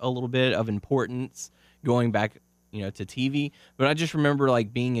switch a little bit of importance going back, to TV. But I just remember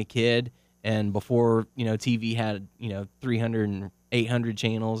like being a kid and before, TV had, 300 and 800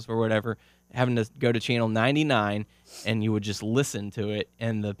 channels or whatever, having to go to channel 99 and you would just listen to it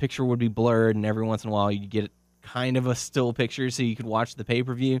and the picture would be blurred and every once in a while you'd get kind of a still picture so you could watch the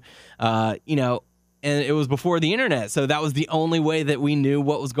pay-per-view, and it was before the internet, so that was the only way that we knew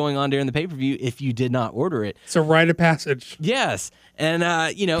what was going on during the pay-per-view if you did not order it. It's a rite of passage. Yes, and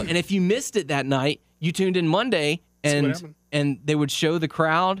and if you missed it that night, you tuned in Monday, and they would show the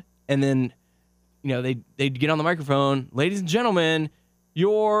crowd, and then they'd get on the microphone, ladies and gentlemen,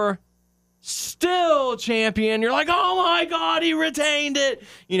 your still champion. You're like, oh my God, he retained it.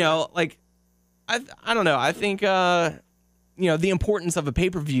 I don't know. I think the importance of a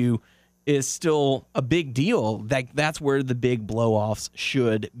pay-per-view is still a big deal. That's where the big blow-offs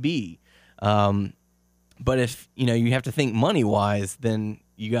should be. But if, you have to think money-wise, then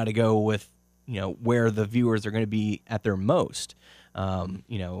you got to go with, where the viewers are going to be at their most,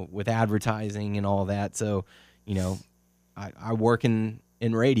 with advertising and all that. So, I work in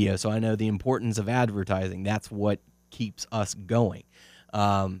radio, so I know the importance of advertising. That's what keeps us going.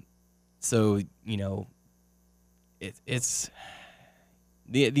 So, it's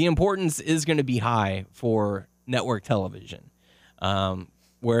the importance is going to be high for network television.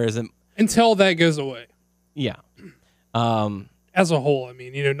 Whereas until that goes away. Yeah. As a whole, I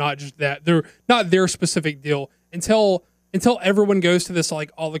mean, not just that. They're not their specific deal. Until everyone goes to this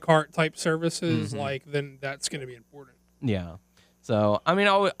like a la carte type services, then that's going to be important. Yeah. So, I mean,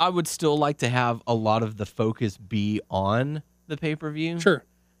 I would still like to have a lot of the focus be on the pay-per-view. Sure.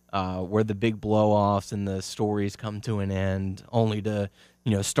 Where the big blow-offs and the stories come to an end, only to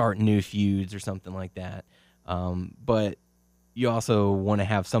start new feuds or something like that. But you also want to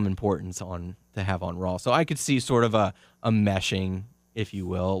have some importance to have on Raw. So I could see sort of a meshing, if you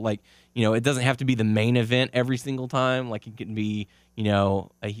will. Like, it doesn't have to be the main event every single time. Like it can be,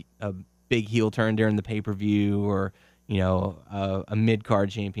 a big heel turn during the pay-per-view, or a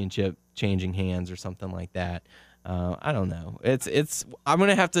mid-card championship changing hands or something like that. I don't know. It's. I'm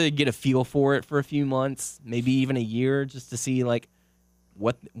gonna have to get a feel for it for a few months, maybe even a year, just to see like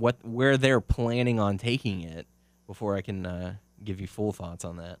where they're planning on taking it before I can give you full thoughts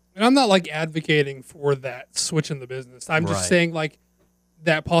on that. And I'm not like advocating for that switch in the business. I'm just saying like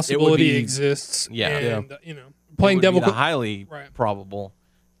that possibility exists. Yeah. And playing devil, the highly probable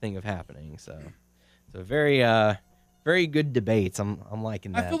thing of happening. So very. Very good debates. I'm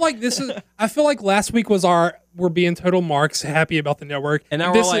liking that. I feel like last week was we're being total marks, happy about the network, and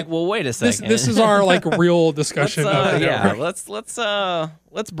now we're like, well, wait a second. This is our like real discussion. Let's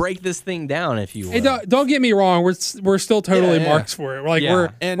break this thing down, if you will. Hey, don't get me wrong. We're still totally marks for it. We're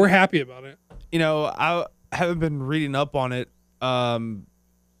like we're happy about it. I haven't been reading up on it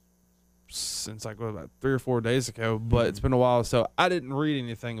since like about 3 or 4 days ago, but it's been a while, so I didn't read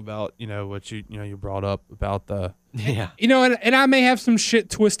anything about what you brought up about the and I may have some shit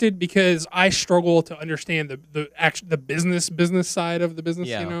twisted because I struggle to understand the business side of the business.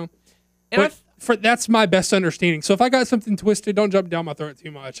 And but that's my best understanding. So if I got something twisted, don't jump down my throat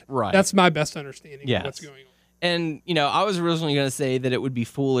too much. Right, that's my best understanding of what's going on. And I was originally going to say that it would be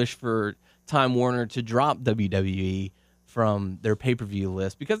foolish for Time Warner to drop WWE from their pay-per-view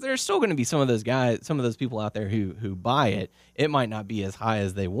list, because there's still going to be some of those people out there who buy it. It might not be as high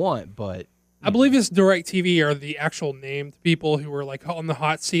as they want, but I believe it's DirecTV are the actual named people who are like on the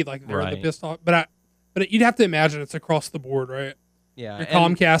hot seat, like they're the pissed off. But you'd have to imagine it's across the board, right? Yeah. Your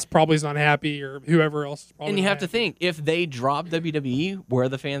Comcast probably is not happy, or whoever else is probably. And you have to think, if they drop WWE, where are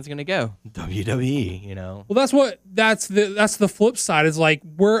the fans going to go? WWE, Well, that's the flip side. Is like,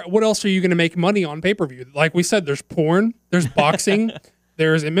 what else are you going to make money on pay-per-view? Like we said, there's porn, there's boxing,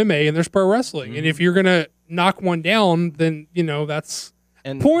 there's MMA, and there's pro wrestling. And if you're going to knock one down, then that's.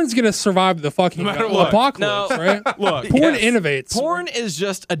 And Porn's gonna survive the fucking matter what. apocalypse, No. right? look, Porn yes, innovates. Porn is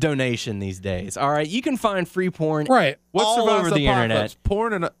just a donation these days. All right, you can find free porn Right. What all survives over the the internet. apocalypse?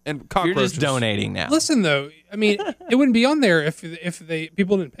 Porn and You're cockroaches. just donating now. Listen though, I mean, it wouldn't be on there if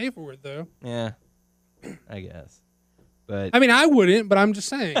people didn't pay for it though. Yeah, I guess. But I mean, I wouldn't, but I'm just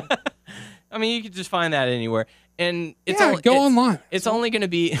saying. I mean, you could just find that anywhere, and it's Yeah, go online. It's only going to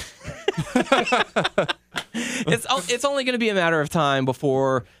be. it's only going to be a matter of time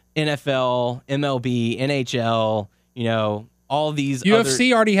before NFL, MLB, NHL, all these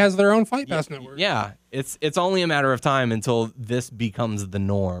UFC already has their own Fight Pass network. Yeah, it's only a matter of time until this becomes the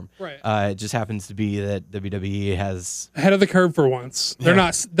norm. Right. It just happens to be that WWE has. Ahead of the curve for once. They're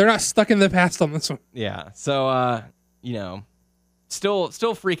not stuck in the past on this one. Yeah. So still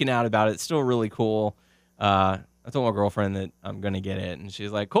freaking out about it. Still really cool. I told my girlfriend that I'm gonna get it, and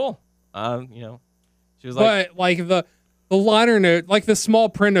she's like, "Cool." She was like, But like the liner note, like the small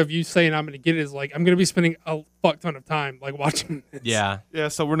print of you saying I'm going to get it is like I'm going to be spending a fuck ton of time like watching this. "Yeah, Yeah,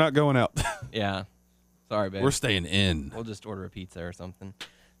 so we're not going out. yeah." Sorry, babe. We're staying in. We'll just order a pizza or something.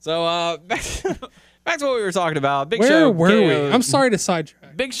 So back to what we were talking about. Big Where Show were KO, we? I'm sorry to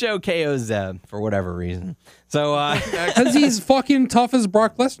sidetrack. Big Show KO Zeb for whatever reason. So Because he's fucking tough as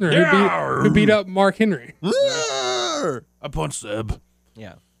Brock Lesnar, who beat up Mark Henry. I punched Zeb.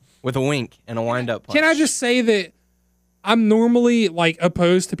 yeah, with a wink and a wind up punch. Can I just say that I'm normally like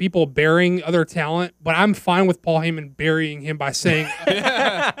opposed to people burying other talent, but I'm fine with Paul Heyman burying him by saying,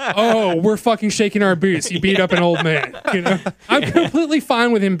 "Oh, we're fucking shaking our boots. He beat up an old man." I'm completely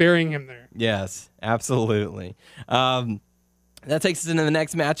fine with him burying him there. Yes, absolutely. That takes us into the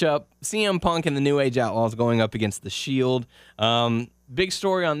next matchup. CM Punk and the New Age Outlaws going up against the Shield. Big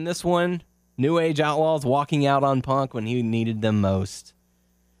story on this one. New Age Outlaws walking out on Punk when he needed them most.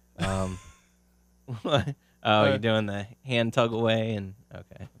 You're doing the hand tug away, and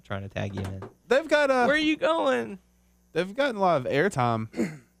okay, I'm trying to tag you in. They've got Where are you going? they've gotten a lot of airtime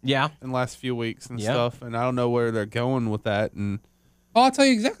Yeah, in the last few weeks and Yep. stuff, and I don't know where they're going with that. And I'll tell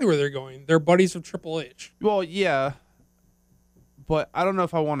you exactly where they're going. They're buddies of Triple H. well, yeah, but I don't know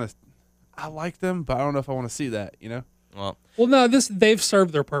if I want to. I like them, but I don't know if I want to see that. well, Well, no, they've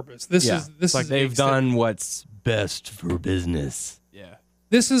served their purpose. This yeah. is like the they've extent- done what's best for business. Yeah.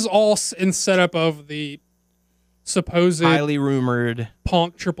 This is all in setup of the supposed Highly rumored.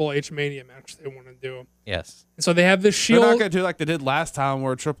 Punk Triple H Mania match they want to do. Yes. And so they have this They're not Shield. gonna do like they did last time,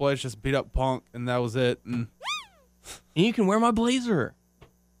 where Triple H just beat up Punk and that was it. And And you can wear my blazer.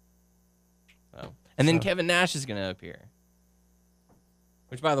 And then Kevin Nash is going to appear.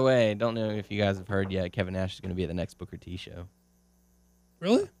 Which, by the way, I don't know if you guys have heard yet, Kevin Nash is going to be at the next Booker T show.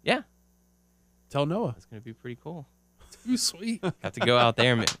 Really? Yeah, tell Noah. it's going to be pretty cool. Too sweet. Have to go out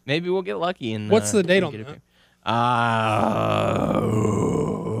there. Maybe we'll get lucky. And What's the date on get that? appear.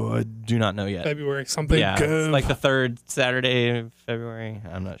 I do not know yet. February something. Yeah, it's like the third Saturday of February.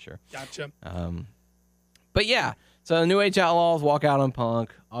 I'm not sure. Gotcha. But yeah, so New Age Outlaws walk out on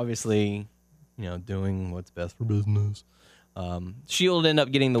Punk, obviously, doing what's best for business. Shield end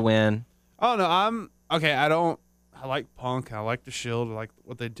up getting the win. Oh no, I'm okay. I like Punk. I like the Shield. I like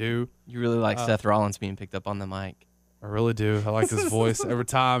what they do. You really like Seth Rollins being picked up on the mic. I really do. I like his voice every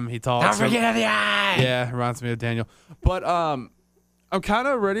time he talks. Don't forget the eye. Yeah, it reminds me of Daniel. But I'm kind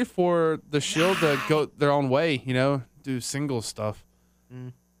of ready for the Shield to go their own way. Do single stuff.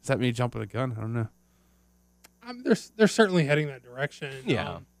 Is that me jumping the gun? I don't know. They're certainly heading that direction.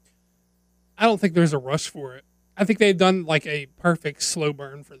 Yeah. I don't think there's a rush for it. I think they've done like a perfect slow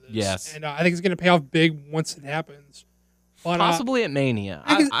burn for this. Yes. And I think it's going to pay off big once it happens. But Possibly at Mania.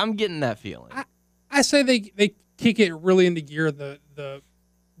 I can- I'm getting that feeling. I say they kick it really into gear the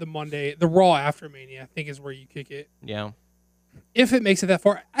Monday, the Raw after Mania. I think is where you kick it. Yeah. If it makes it that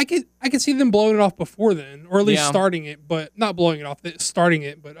far, I could see them blowing it off before then, or at least Yeah. starting it, but not blowing it off. Starting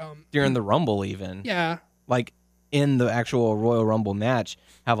it, but During the Rumble, even. yeah. Like in the actual Royal Rumble match,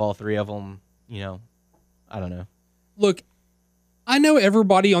 have all three of them. I don't know. Look, I know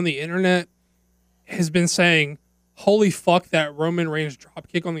everybody on the internet has been saying, "Holy fuck, that Roman Reigns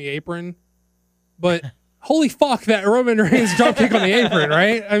dropkick on the apron," but holy fuck, that Roman Reigns dropkick on the apron,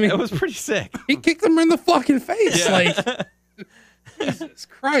 right? I mean, It was pretty sick. he kicked him in the fucking face, like Jesus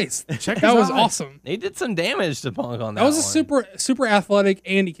Christ, that was awesome. They did some damage to Punk on that. That was a one. super athletic,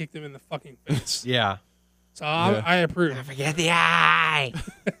 and he kicked him in the fucking face. Yeah. So I approve. Forget the eye.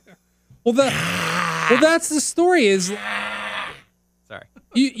 Well, that's the story. Is Sorry.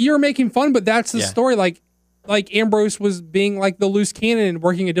 you're making fun, but that's the Yeah. story. Like Ambrose was being like the loose cannon and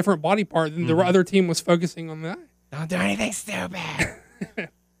working a different body part, and the other team was focusing on that. Don't do anything stupid.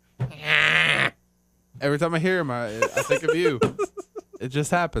 Every time I hear him, I think of you. It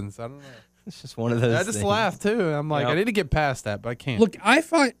just happens. I don't know. It's just one of those. I just things. laughed too. I'm like, Yep. I need to get past that, but I can't. Look, I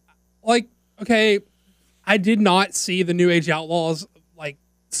find okay, I did not see the New Age Outlaws like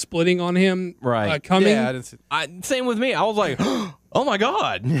splitting on him Right. coming. yeah, I didn't see. Same with me. I was like, oh my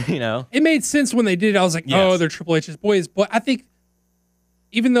God, you know. It made sense when they did it. I was like, Yes. oh, they're Triple H's boys. But I think,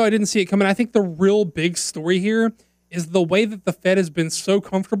 even though I didn't see it coming, I think the real big story here is the way that the Fed has been so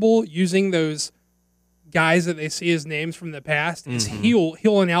comfortable using those guys that they see as names from the past is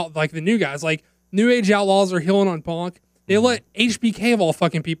healing out like the new guys. Like New Age Outlaws are healing on Punk. They let HBK of all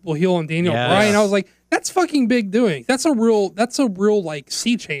fucking people heal on Daniel Yes. Bryan. I was like, that's fucking big doing. That's a real like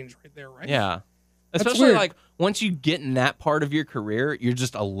sea change right there, right? Yeah. That's Especially weird. like once you get in that part of your career, you're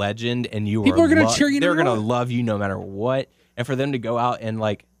just a legend, and People are gonna cheer you no They're matter gonna what. love you no matter what. And for them to go out and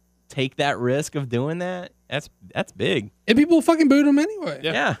like take that risk of doing that, that's big. And people fucking booed him anyway.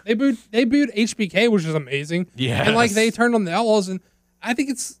 Yeah. They booed HBK, which is amazing. Yes. And like they turned on the Outlaws, and I think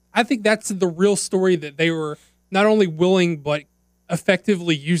that's the real story, that they were not only willing but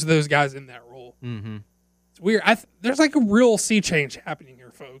effectively use those guys in that role. Mm-hmm. It's weird. There's like a real sea change happening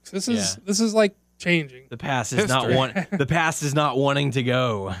here, folks. This is like changing. The past is the past is not wanting to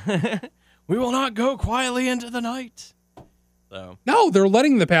go. We will not go quietly into the night. So No, they're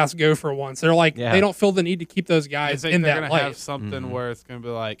letting the past go for once. They're like Yeah. they don't feel the need to keep those I guys think in they're that gonna light. have something where it's gonna be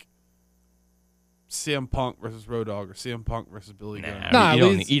like CM Punk versus Road Dogg or CM Punk versus Billy Gunn. Nah,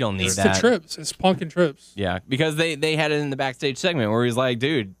 you don't need it's that. the Trips. It's Punk and Trips. Yeah, because they had it in the backstage segment where he's like,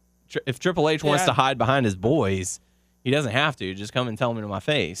 dude, if Triple H wants Yeah. to hide behind his boys, he doesn't have to. Just come and tell me to my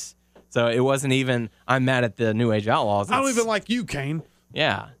face. So it wasn't even, I'm mad at the New Age Outlaws. I don't It's- even like you, Kane.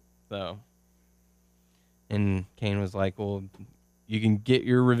 Yeah. So. And Kane was like, well, you can get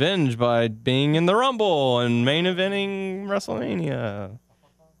your revenge by being in the Rumble and main eventing WrestleMania.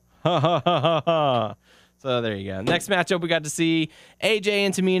 Ha ha ha ha ha. So there you go. Next matchup, we got to see AJ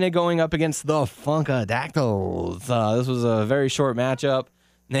and Tamina going up against the Funkadactyls. This was a very short matchup.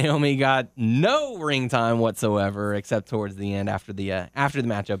 Naomi got no ring time whatsoever, except towards the end after the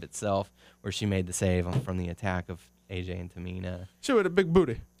matchup itself, where she made the save from the attack of AJ and Tamina. She with a big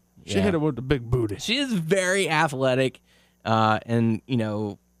booty. She Yeah. hit it with the big booty. She is very athletic, and you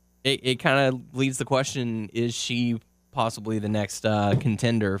know, it kind of leads the question: is she possibly the next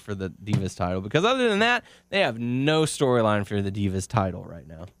contender for the Divas title? Because other than that, they have no storyline for the Divas title right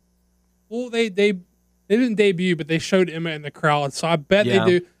now. Well, they didn't debut, but they showed Emma in the crowd, so I bet Yeah.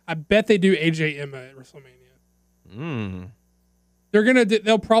 they do. I bet they do AJ Emma at WrestleMania.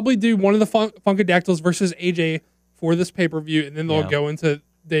 They'll probably do one of the Funkadactyls versus AJ for this pay-per-view, and then they'll Yeah. go into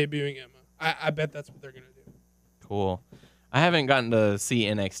debuting Emma. I bet that's what they're gonna do. Cool. I haven't gotten to see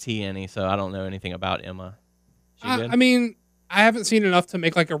NXT any, so I don't know anything about Emma. She good? I mean, I haven't seen enough to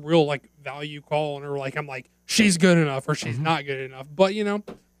make like a real like value call on her. Like I'm like she's good enough or she's not good enough. But you know,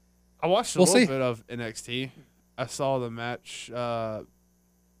 I watched a We'll little see. bit of NXT. I saw the match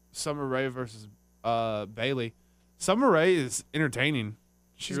Summer Rae versus Bailey. Summer Rae is entertaining.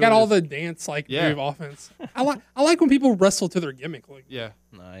 she's got all the dance like Yeah. move offense. I like when people wrestle to their gimmick. Like Yeah.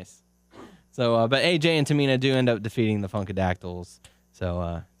 Nice. So, but AJ and Tamina do end up defeating the Funkadactyls.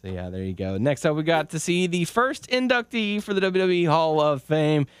 So yeah, there you go. Next up, we got to see the first inductee for the WWE Hall of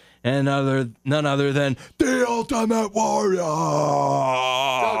Fame, and none other than the Ultimate Warrior.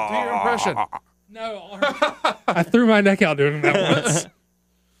 Doug, do your impression. no, I threw my neck out doing that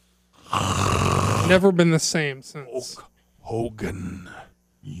once. Never been the same since. Hogan.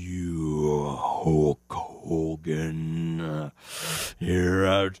 You Hulk Hogan here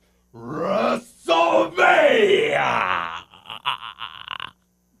at WrestleMania.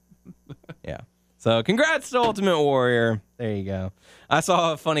 Yeah. So congrats to Ultimate Warrior. There you go. I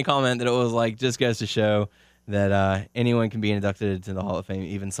saw a funny comment that it was like, just goes to show that anyone can be inducted into the Hall of Fame,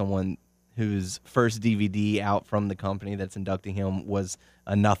 even someone whose first DVD out from the company that's inducting him was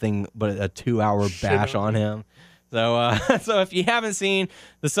a nothing but a 2-hour bash on him. So so if you haven't seen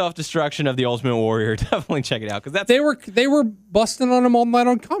the self-destruction of the Ultimate Warrior, definitely check it out, because that's They were busting on him all night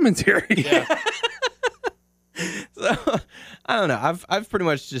on commentary. So, I don't know. I've pretty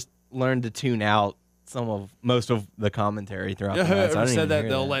much just learned to tune out most of the commentary throughout Yeah, the night. So I whoever don't said even that hear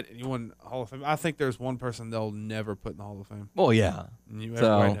they'll let anyone Hall of Fame. I think there's one person they'll never put in the Hall of Fame. Well, yeah. And you,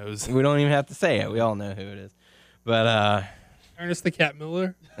 So everybody knows. we don't even have to say it. We all know who it is. But Ernest the Cat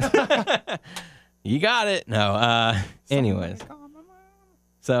Miller. you got it. No. Anyways.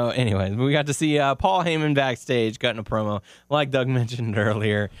 So, anyways, we got to see Paul Heyman backstage cutting a promo, like Doug mentioned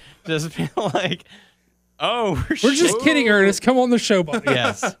earlier. Just feel like, oh, We're just kidding, Ernest. Come on the show, buddy.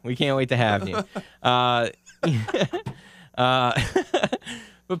 Yes, we can't wait to have you.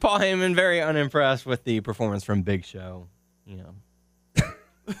 But Paul Heyman very unimpressed with the performance from Big Show. You know,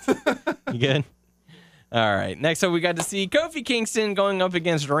 You good? All right. Next up, we got to see Kofi Kingston going up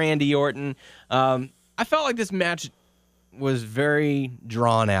against Randy Orton. I felt like this match was very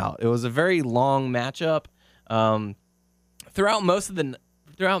drawn out. It was a very long matchup. Throughout most of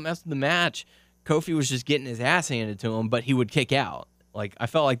the match, Kofi was just getting his ass handed to him, but he would kick out. Like, I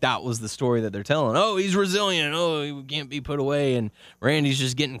felt like that was the story that they're telling. Oh, he's resilient. Oh, he can't be put away. And Randy's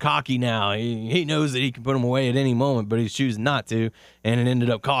just getting cocky now. He knows that he can put him away at any moment, but he's choosing not to, and it ended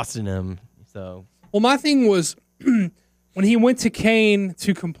up costing him. So, well, my thing was when he went to Kane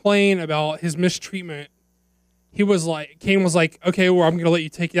to complain about his mistreatment, Kane was like, okay, well, I'm going to let you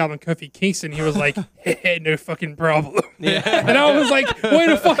take it out on Kofi Kingston. He was like, hey, no fucking problem. yeah. And I was like, way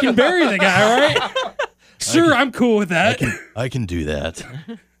to fucking bury the guy, all right? Sure, I'm cool with that. I can do that.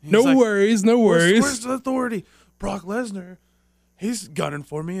 No worries. Where's the authority? Brock Lesnar, he's gunning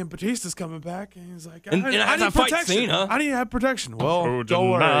for me, and Batista's coming back, and he's like, And I have need to fight protection. Cena. I need to have protection. Well,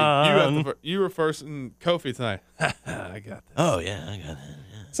 don't worry. You were first in Kofi tonight. I got this. Oh, yeah, I got that.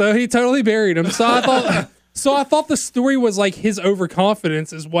 So he totally buried him. So I thought the story was like his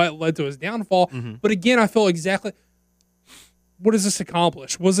overconfidence is what led to his downfall. Mm-hmm. But again, I feel exactly. What does this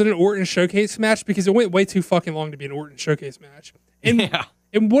accomplish? Was it an Orton showcase match? Because it went way too fucking long to be an Orton showcase match. And, Yeah.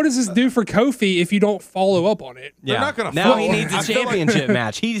 and what does this do for Kofi if you don't follow up on it? Yeah. not gonna now follow he up. needs a I feel like- championship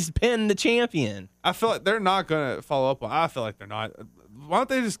match. He's pinned the champion. I feel like they're not going to follow up on. I feel like they're not. Why don't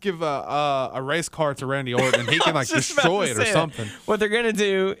they just give a race car to Randy Orton and he can like Just about destroy to it or say something? that. What they're gonna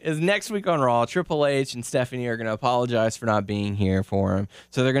do is next week on Raw, Triple H and Stephanie are gonna apologize for not being here for him.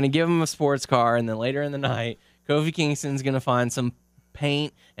 So they're gonna give him a sports car, and then later in the night, Kofi Kingston's gonna find some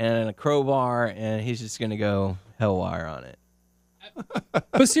paint and a crowbar, and he's just gonna go hellwire on it.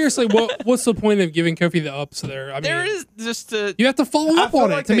 But seriously, what's the point of giving Kofi the ups there? I mean, There is just a you have to follow I up feel on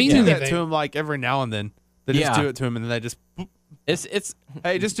like it to they mean do that anything. to him like every now and then. They just Yeah. do it to him and then they just, boop. it's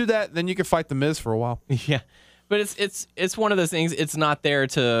Hey, just do that. Then you can fight the Miz for a while. yeah, but it's one of those things. It's not there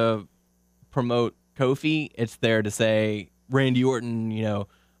to promote Kofi. It's there to say Randy Orton,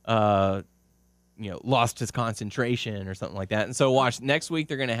 lost his concentration or something like that. And so watch next week.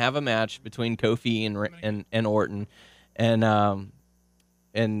 They're gonna have a match between Kofi and Orton,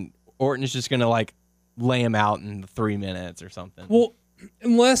 and Orton's just gonna like lay him out in 3 minutes or something. Well,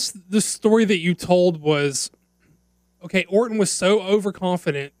 unless the story that you told was, okay, Orton was so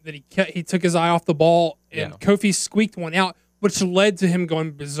overconfident that he took his eye off the ball and Yeah. Kofi squeaked one out, which led to him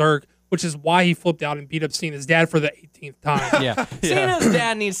going berserk, which is why he flipped out and beat up Cena's dad for the 18th time. Yeah, Cena's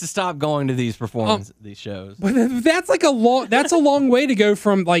dad needs to stop going to these performances, these shows. But that's like that's a long way to go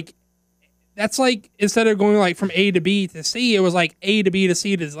from like, that's like instead of going like from A to B to C, it was like A to B to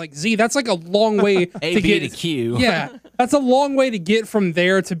C to like Z. That's like a long way A, to B get to Q. Yeah, that's a long way to get from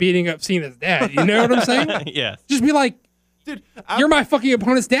there to beating up Cena's dad. You know what I'm saying? Yes. Just be like, Dude, you're my fucking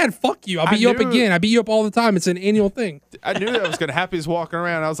opponent's dad. Fuck you. I'll beat you up knew- again. I beat you up all the time. It's an annual thing. I knew that was going to happen. He's walking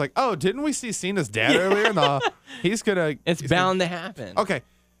around. I was like, oh, didn't we see Cena's dad earlier? No, he's going to. It's bound to happen. Okay.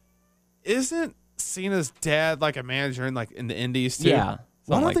 Isn't Cena's dad like a manager in the indies too? Yeah, Why something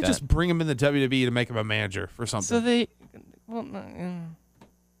don't like they that. just bring him in the WWE to make him a manager for something? So they don't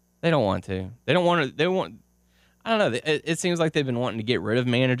want to. They don't want to. They want. I don't know. It seems like they've been wanting to get rid of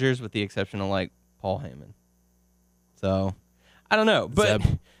managers, with the exception of like Paul Heyman. So I don't know, but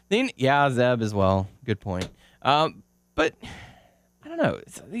Zeb. then Zeb as well. Good point. But I don't know.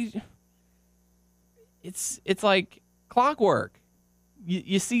 It's like clockwork.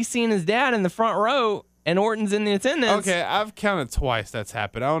 You see Cena's dad in the front row, and Orton's in the attendance. Okay, I've counted twice that's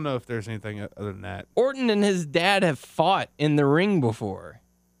happened. I don't know if there's anything other than that. Orton and his dad have fought in the ring before.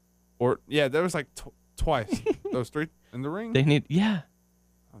 Or yeah, there was like twice. Those three in the ring. They need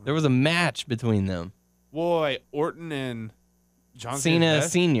There was a match between them. Boy, Orton and John Cena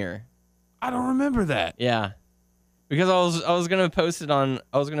Senior. I don't remember that. Yeah, because I was gonna post it on.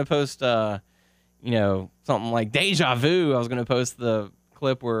 I was gonna post something like Deja Vu. I was gonna post the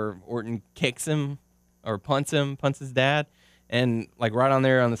clip where Orton kicks him or punts his dad, and like right on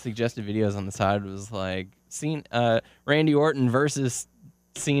there on the suggested videos on the side was like Randy Orton versus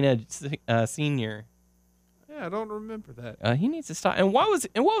Cena Senior. Yeah, I don't remember that. He needs to stop. And what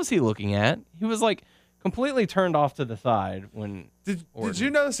was he looking at? He was like completely turned off to the side when. Did Orton. you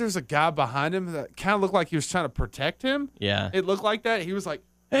notice there was a guy behind him that kind of looked like he was trying to protect him? Yeah. It looked like that. He was like,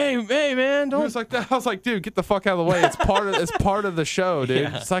 Hey man, he don't. was like that. I was like, dude, get the fuck out of the way. It's part of the show, dude.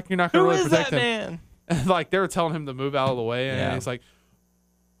 Yeah. It's like you're not gonna Who really is protect that him. man? And like they were telling him to move out of the way, and Yeah. he's like,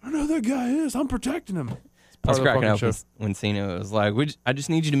 I know who that guy is. I'm protecting him. It's I was part of the cracking fucking up show. when Cena was like, I just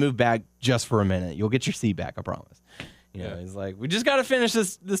need you to move back just for a minute. You'll get your seat back, I promise. Yeah. He's like, we just got to finish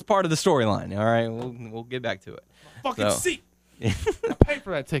this part of the storyline. All right, we'll get back to it. Fucking So- seat. I paid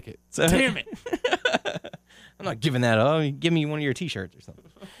for that ticket. So- Damn it. I'm not giving that up. Give me one of your T-shirts or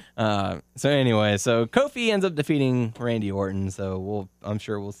something. So anyway, so Kofi ends up defeating Randy Orton. So I'm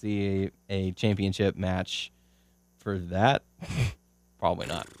sure we'll see a championship match for that. Probably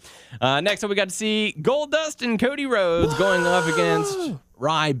not. Next up, we got to see Goldust and Cody Rhodes going up against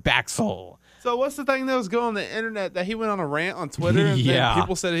Ryback. So what's the thing that was going on the internet that he went on a rant on Twitter and Yeah. then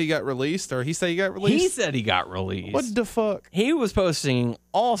people said he got released, or he said he got released? He said he got released. What the fuck? He was posting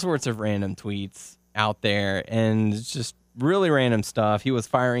all sorts of random tweets out there and just really random stuff. He was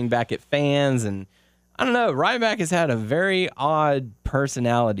firing back at fans, and I don't know. Ryback has had a very odd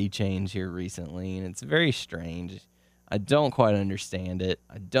personality change here recently, and it's very strange. I don't quite understand it.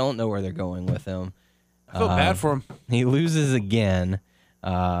 I don't know where they're going with him. I feel bad for him. He loses again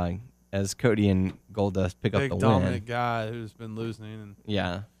as Cody and Goldust pick Big up the dominant win. guy who's been losing. And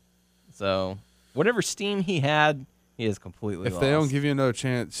Yeah. So whatever steam he had, he is completely if lost. they don't give you another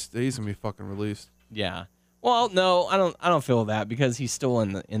chance, he's gonna be fucking released. Yeah. Well, no, I don't feel that because he's still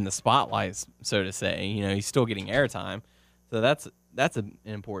in the spotlight, so to say. You know, he's still getting airtime, so that's an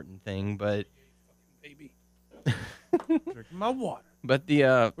important thing. But Baby. Drinking my water. but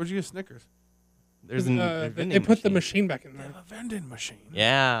the Where'd you get Snickers? there's They vending put the machine. machine back in there. A vending machine.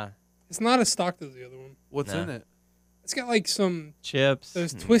 Yeah, It's not as stocked as the other one. What's No. in it? It's got like some chips,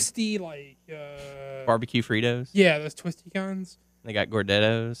 those and twisty like barbecue Fritos. yeah, those twisty kinds. They got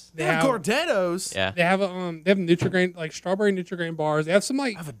Gordettos. They They have have Gordettos. Yeah, they have Nutri-Grain, like strawberry Nutri-Grain bars. They have some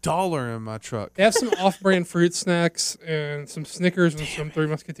like I have $1 in my truck. they have some off-brand fruit snacks and some Snickers and some Three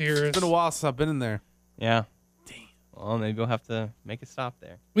Musketeers. It's been a while since I've been in there. yeah. Well, maybe we'll have to make a stop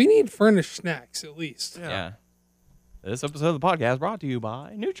there. We need furnished snacks at least. Yeah. This episode of the podcast brought to you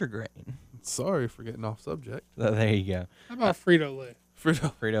by Nutri-Grain. Sorry for getting off subject. So there you go. How about Frito-Lay?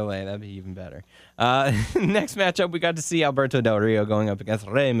 Frito. Frito-Lay, that'd be even better. Next matchup, we got to see Alberto Del Rio going up against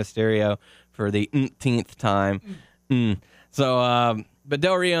Rey Mysterio for the 18th time. So, but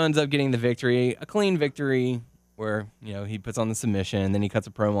Del Rio ends up getting the victory, a clean victory where, you know, he puts on the submission and then he cuts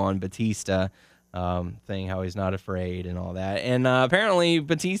a promo on Batista, saying how he's not afraid and all that. And apparently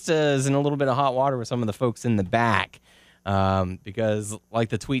Batista is in a little bit of hot water with some of the folks in the back because like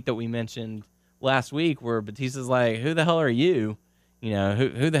the tweet that we mentioned last week where Batista's like, who the hell are you? You know,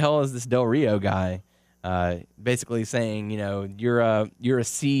 who the hell is this Del Rio guy? Basically saying, you know, you're a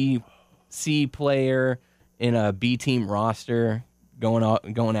C player in a B team roster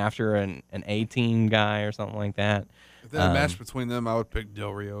going after an A team guy or something like that. If there's a match between them, I would pick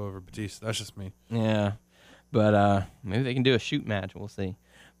Del Rio over Batista. That's just me. Yeah, but maybe they can do a shoot match. We'll see.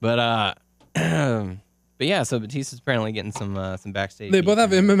 But but yeah, so Batista's apparently getting some backstage. They both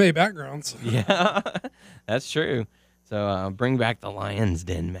have heat. MMA backgrounds. Yeah, that's true. So bring back the Lions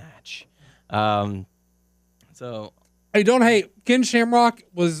Den match. So Hey, don't hate. Ken Shamrock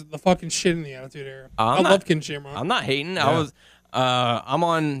was the fucking shit in the Attitude Era. I love Ken Shamrock. I'm not hating. Yeah.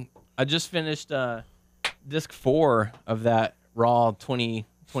 I just finished disc 4 of that Raw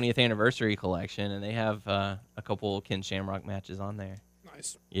 20th anniversary collection, and they have a couple Ken Shamrock matches on there.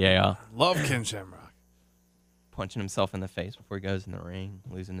 Nice. Yeah. Love Ken Shamrock. Punching himself in the face before he goes in the ring,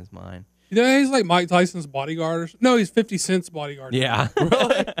 losing his mind. You know, he's like Mike Tyson's bodyguard. No, he's 50 Cent's bodyguard. Yeah.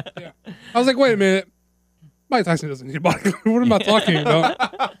 Yeah. I was like, wait a minute. Mike Tyson doesn't need a bodyguard. What am I talking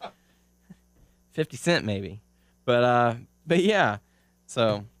about? 50 Cent maybe. But yeah.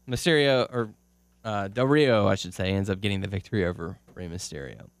 So Mysterio, or Del Rio, I should say, ends up getting the victory over Rey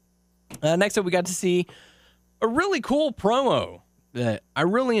Mysterio. Next up, we got to see a really cool promo that I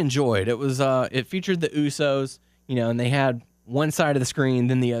really enjoyed. It was it featured the Usos, you know, and they had one side of the screen,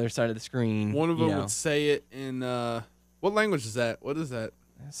 then the other side of the screen. One of you them know. would say it in what language is that? What is that?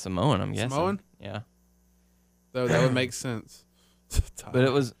 Samoan, I'm guessing. Samoan? Yeah. Though that would make sense. But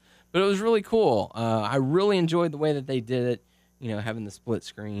it was really cool. I really enjoyed the way that they did it. You know, having the split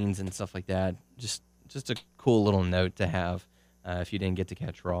screens and stuff like that. Just a cool little note to have if you didn't get to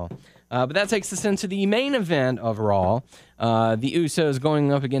catch Raw. But that takes us into the main event of Raw. The Usos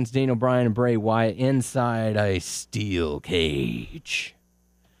going up against Daniel Bryan and Bray Wyatt inside a steel cage.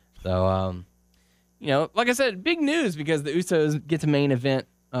 So, you know, like I said, big news because the Usos get to main event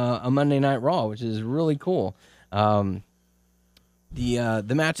a Monday Night Raw, which is really cool. The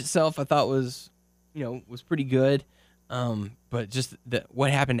match itself I thought was pretty good. But just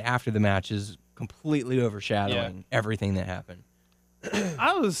what happened after the match is completely overshadowing everything that happened.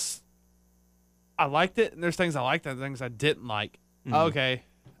 I liked it, and there's things I liked and things I didn't like. Mhm. Okay.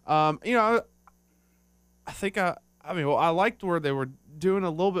 You know, I think I liked where they were doing a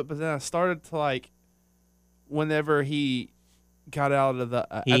little bit, but then I started to like whenever he got out of the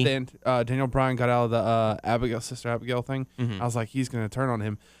at the end. Daniel Bryan got out of the Sister Abigail thing. I was like, he's gonna turn on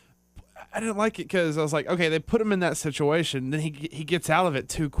him. I didn't like it because I was like, okay, they put him in that situation, then he gets out of it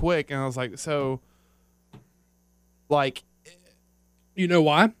too quick, and I was like, so, like, You know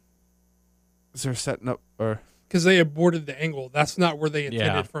why? is there setting up or Because they aborted the angle. That's not where they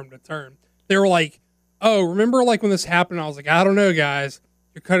intended for him to turn. They were like, oh, remember like when this happened? I was like, I don't know, guys.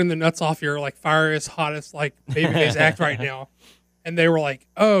 You're cutting the nuts off your like fireest, hottest like babyface act right now. And they were like,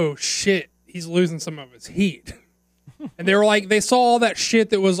 oh shit, he's losing some of his heat. And they were like, they saw all that shit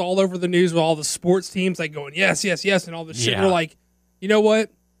that was all over the news with all the sports teams like going, yes, yes, yes, and all this shit. Yeah. We're like, you know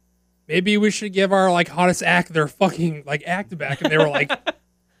what? Maybe we should give our like hottest act their fucking like act back. And they were like,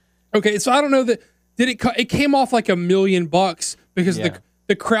 okay, so I don't know that it came off like $1 million because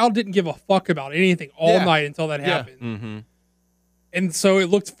the crowd didn't give a fuck about anything all night until that happened. Mm-hmm. And so it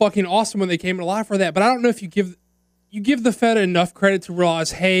looked fucking awesome when they came to life for that. But I don't know if you give the Fed enough credit to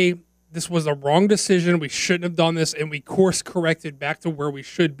realize, hey, this was a wrong decision. We shouldn't have done this, and we course corrected back to where we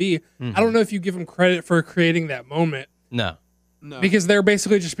should be. I don't know if you give them credit for creating that moment. No. Because they're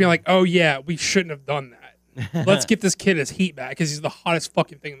basically just being like, oh yeah, we shouldn't have done that. Let's get this kid his heat back because he's the hottest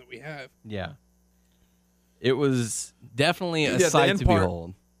fucking thing that we have. Yeah. It was definitely a the sight end to part-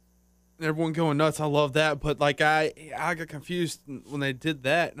 behold. everyone going nuts. I love that, but like I got confused when they did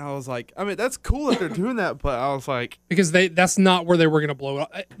that, and I was like, I mean, that's cool that they're doing that, but I was like, Because that's not where they were going to blow it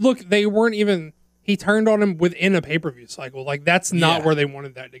up. Look, they weren't even. He turned on him within a pay-per-view cycle. Like that's not Yeah. where they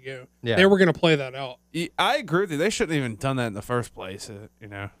wanted that to go. Yeah. They were going to play that out. I agree with you. They shouldn't have even done that in the first place. You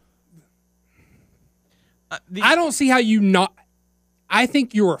know, I don't see how you not. I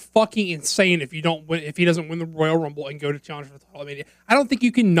think you are fucking insane if you don't win. If he doesn't win the Royal Rumble and go to challenge for the title, I don't think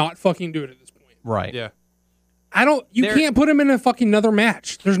you can not fucking do it at this point. Right. yeah. I don't. You can't put him in a fucking another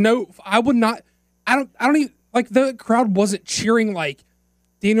match. There's no. I would not. I don't even like the crowd wasn't cheering like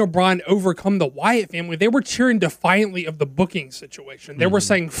Daniel Bryan overcome the Wyatt family. They were cheering defiantly of the booking situation. They were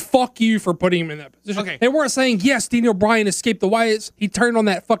saying "fuck you" for putting him in that position. Okay. They weren't saying yes, Daniel Bryan escaped the Wyatts. He turned on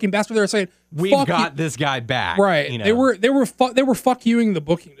that fucking bastard. They were saying We've fuck got you. this guy back. Right. You know? They were fuck youing the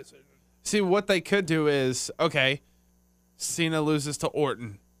booking decision. See, what they could do is, okay, Cena loses to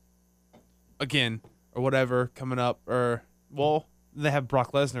Orton again or whatever coming up, or well, they have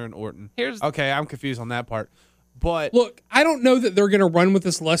Brock Lesnar and Orton. Okay, I'm confused on that part. But Look, I don't know that they're going to run with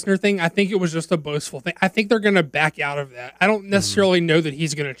this Lesnar thing. I think it was just a boastful thing. I think they're going to back out of that. I don't necessarily know that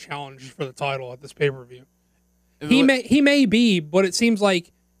he's going to challenge for the title at this pay-per-view. He may be, but it seems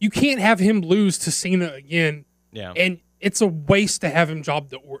like you can't have him lose to Cena again. Yeah. And it's a waste to have him job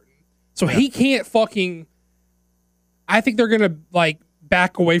to Orton. So he can't fucking. I think they're going to like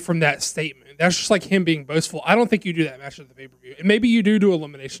back away from that statement. That's just like him being boastful. I don't think you do that match at the pay-per-view. And maybe you do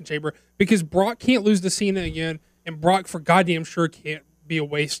Elimination Chamber because Brock can't lose to Cena again, and Brock for goddamn sure can't be a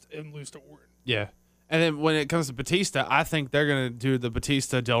waste and lose to Orton. yeah, and then when it comes to Batista, I think they're gonna do the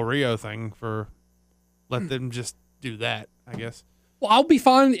Batista Del Rio thing for let them just do that. I guess. Well, I'll be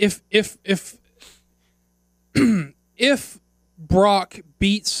fine if if Brock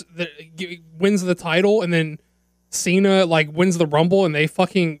wins the title and then Cena like wins the Rumble and they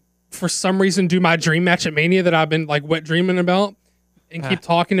fucking for some reason do my dream match at Mania that I've been like wet dreaming about and keep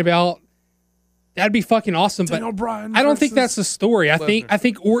talking about. That'd be fucking awesome. But Daniel Bryan I don't think versus that's the story. I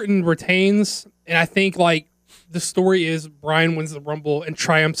think Orton retains, and I think like the story is Bryan wins the Rumble and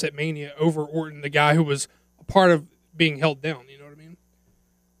triumphs at Mania over Orton, the guy who was a part of being held down. You know what I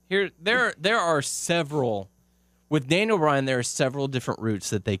mean? There are several with Daniel Bryan. There are several different routes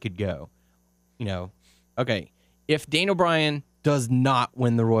that they could go. You know, okay, if Daniel Bryan does not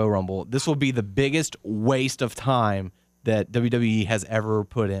win the Royal Rumble, this will be the biggest waste of time that WWE has ever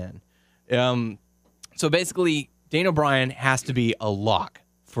put in. So basically, Daniel Bryan has to be a lock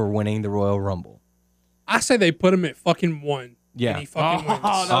for winning the Royal Rumble. I say they put him at fucking 1. Yeah. And he fucking wins.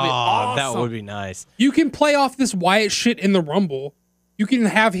 that'd be awesome. That would be nice. You can play off this Wyatt shit in the Rumble. You can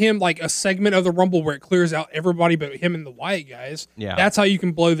have him like a segment of the Rumble where it clears out everybody but him and the Wyatt guys. Yeah. That's how you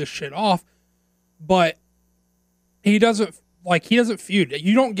can blow this shit off. But he doesn't feud.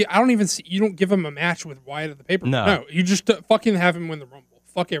 You don't give him a match with Wyatt at the paper. No. You just fucking have him win the Rumble.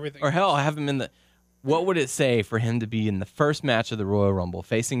 Fuck everything. Or hell, have him in the. What would it say for him to be in the first match of the Royal Rumble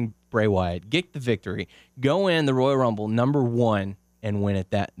facing Bray Wyatt, get the victory, go in the Royal Rumble number 1 and win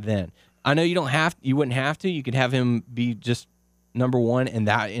it then? I know you wouldn't have to. You could have him be just number 1, and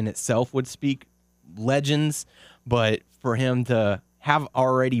that in itself would speak legends. But for him to have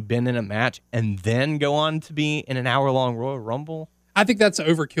already been in a match and then go on to be in an hour-long Royal Rumble, I think that's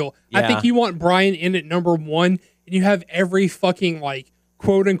overkill. I Yeah. think you want Bryan in at number 1, and you have every fucking like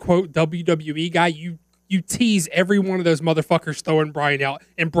quote unquote WWE guy. You you tease every one of those motherfuckers throwing Bryan out,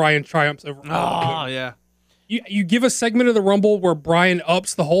 and Bryan triumphs over. Oh yeah. You give a segment of the Rumble where Bryan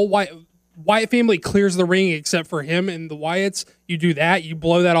ups the whole Wyatt family clears the ring except for him and the Wyatts. You do that. You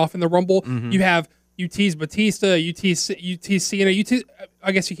blow that off in the Rumble. You tease Batista. You tease Cena.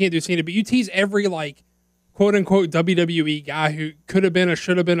 I guess you can't do Cena, but you tease every like quote unquote WWE guy who could have been, a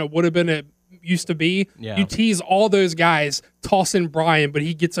should have been, a would have been, a used to be. Yeah. You tease all those guys, toss in Bryan, but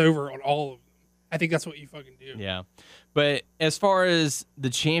he gets over on all of them. I think that's what you fucking do. Yeah. But as far as the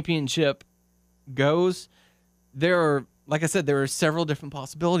championship goes, there are, like I said, there are several different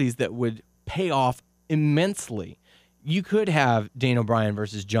possibilities that would pay off immensely. You could have Daniel Bryan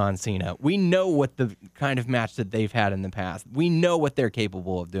versus John Cena. We know what the kind of match that they've had in the past. We know what they're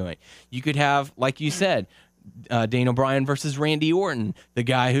capable of doing. You could have, like you said, Daniel Bryan versus Randy Orton, the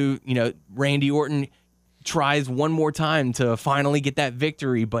guy who, Randy Orton tries one more time to finally get that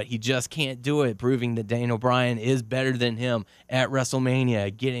victory, but he just can't do it, proving that Daniel Bryan is better than him at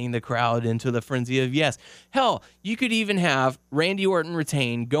WrestleMania, getting the crowd into the frenzy of yes. Hell, you could even have Randy Orton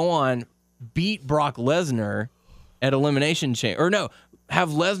retain, go on, beat Brock Lesnar at Elimination Chamber. Or no, have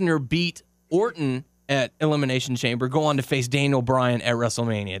Lesnar beat Orton at Elimination Chamber, go on to face Daniel Bryan at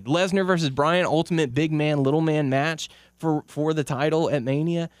WrestleMania. Lesnar versus Bryan, ultimate big man, little man match for the title at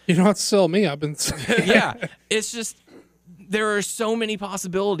Mania. You don't have to sell me. I've been. Yeah, it's just there are so many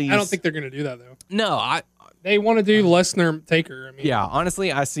possibilities. I don't think they're going to do that though. No, they want to do Lesnar Taker. I mean, yeah,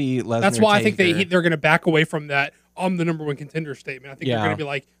 honestly, I see Lesnar. that's why Taker. I think they're going to back away from that. I'm the number one contender statement. I think they're Yeah. going to be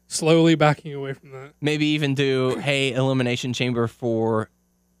like slowly backing away from that. Maybe even do Elimination Chamber for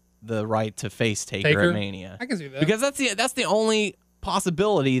the right to face Taker at Mania. I can see that Because that's the only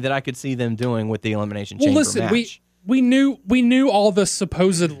possibility that I could see them doing with the Elimination Chamber listen, match. we knew all the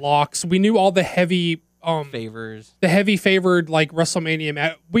supposed locks. We knew all the heavy Favors. the heavy favored like WrestleMania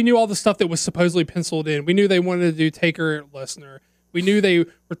match. We knew all the stuff that was supposedly penciled in. We knew they wanted to do Taker Lesnar. We knew they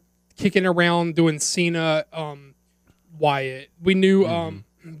were kicking around doing Cena Wyatt. We knew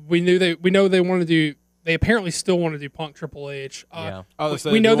we know they wanted to do. They apparently still want to do Punk Triple H. Yeah. Oh,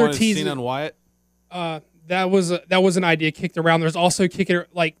 so we know they're wanted teasing. Cena and Wyatt. That was an idea kicked around. There's also kicking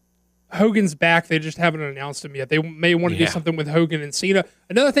like Hogan's back. They just haven't announced him yet. They may want to do something with Hogan and Cena.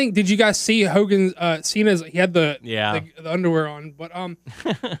 Another thing, did you guys see Hogan? Cena's he had the underwear on, but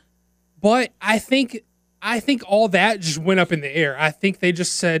but I think all that just went up in the air. I think they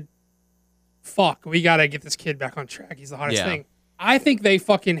just said, "Fuck, we gotta get this kid back on track. He's the hottest thing." I think they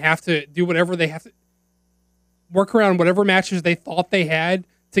fucking have to do whatever they have to work around whatever matches they thought they had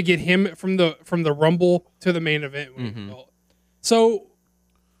to get him from the Rumble to the main event. So,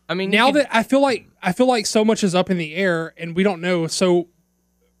 I mean, now that I feel like so much is up in the air and we don't know. So,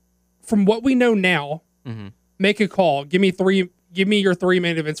 from what we know now, make a call. Give me your 3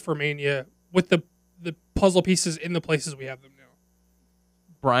 main events for Mania with the puzzle pieces in the places we have them now.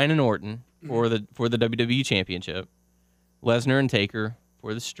 Bryan and Orton for the WWE Championship, Lesnar and Taker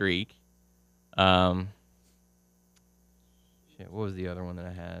for the streak. What was the other one that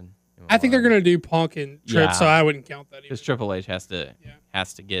I had? I think they're gonna do Punk and Triple, so I wouldn't count that either. Because Triple H has to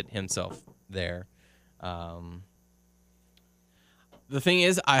get himself there. The thing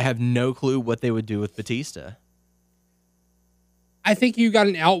is, I have no clue what they would do with Batista. I think you got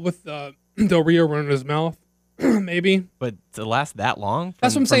an out with Del Rio running his mouth, maybe. But to last that long,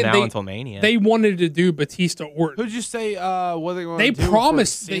 That's what I'm saying. Now until Mania, they wanted to do Batista Orton. Who'd you say? What they They do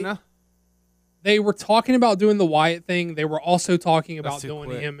promised for Cena? They were talking about doing the Wyatt thing. They were also talking about too doing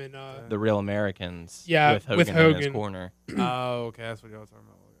quick. him and the Real Americans. Yeah, with with Hogan in his Hogan. corner. Oh, okay, that's what y'all were talking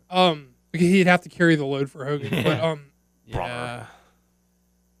about. because he'd have to carry the load for Hogan. But Yeah.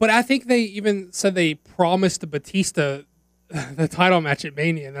 but I think they even said they promised Batista the title match at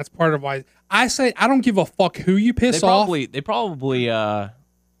Mania, and that's part of why I say I don't give a fuck who you piss off. They probably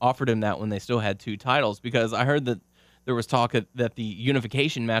offered him that when they still had 2 titles, because I heard that there was talk that the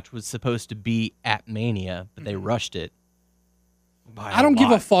unification match was supposed to be at Mania, but they rushed it. I don't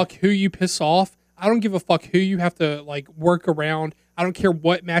give a fuck who you piss off. I don't give a fuck who you have to like work around. I don't care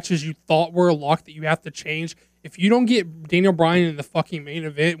what matches you thought were locked that you have to change. If you don't get Daniel Bryan in the fucking main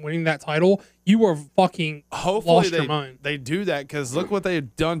event winning that title, you are fucking Hopefully lost your mind. they do that, because look what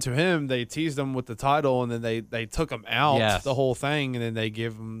they've done to him. They teased him with the title, and then they took him out the whole thing, and then they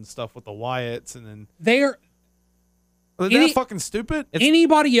gave him stuff with the Wyatts, and then They're isn't that fucking stupid?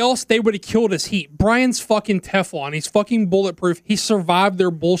 anybody else they would have killed his heat. Brian's fucking Teflon. He's fucking bulletproof. He survived their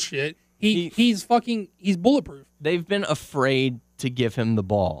bullshit. He's bulletproof. They've been afraid to give him the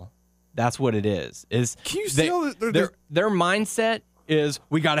ball. That's what it is. Can you see all their mindset is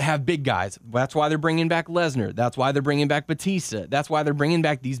we got to have big guys. That's why they're bringing back Lesnar. That's why they're bringing back Batista. That's why they're bringing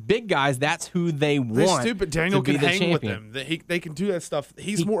back these big guys. That's who they want. This stupid Daniel to be can the hang with champion. them. They can do that stuff.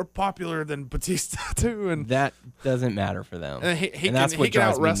 He's more popular than Batista too, and That doesn't matter for them. he that's can, what he can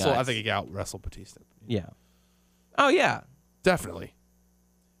drives out me wrestle. I nuts. think he can out wrestle Batista. Yeah. Oh yeah. Definitely.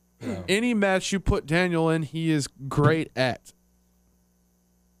 Any match you put Daniel in, he is great at.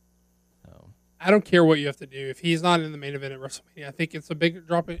 I don't care what you have to do. If he's not in the main event at WrestleMania, I think it's a big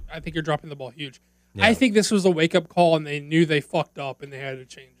drop. I think you're dropping the ball huge. Yeah. I think this was a wake up call, and they knew they fucked up, and they had to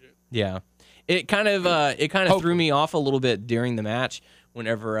change it. Yeah. It kind of threw me off a little bit during the match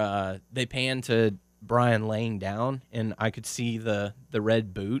whenever they panned to Brian laying down and I could see the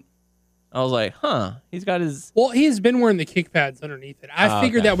red boot. I was like, huh, he's got his. Well, he has been wearing the kick pads underneath it. I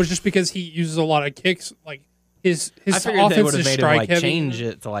figured okay. that was just because he uses a lot of kicks, like his I figured they would offense have is made him strike like heavy. change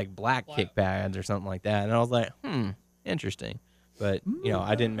it to like black kick pads or something like that. And I was like, interesting. But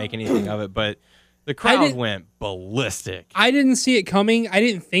I didn't make anything of it. But the crowd went ballistic. I didn't see it coming. I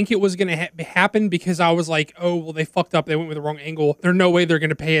didn't think it was going to happen because I was like, oh, well, they fucked up. They went with the wrong angle. There's no way they're going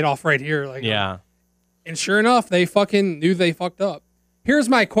to pay it off right here. Like, Yeah. And sure enough, they fucking knew they fucked up. Here's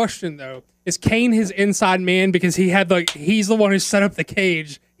my question though: is Kane his inside man because he's the one who set up the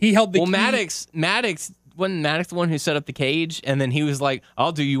cage? He held the key. Maddox wasn't Maddox the one who set up the cage, and then he was like,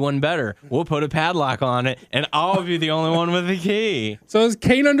 "I'll do you one better. We'll put a padlock on it, and I'll be the only one with the key." So is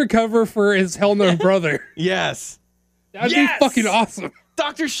Kane undercover for his Hell No brother? Yes, That'd be fucking awesome.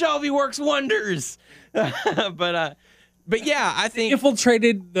 Dr. Shelby works wonders. But yeah, I think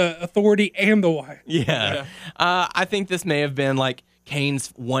Infiltrated the Authority and the Wyatt. Yeah. I think this may have been like Kane's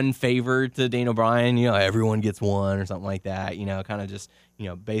one favor to Daniel Bryan. Everyone gets one or something like that. Kind of just,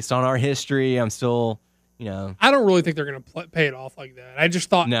 based on our history, I'm still, I don't really think they're gonna pay it off like that. I just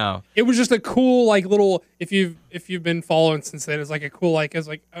thought No. it was just a cool little. If you've been following since then, it's like a cool it's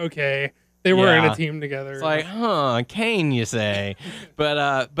like okay, they were in Yeah. a team together. It's like, Kane, you say.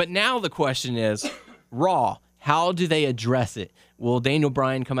 But now the question is, Raw, how do they address it? Will Daniel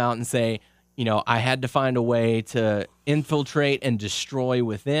Bryan come out and say, I had to find a way to infiltrate and destroy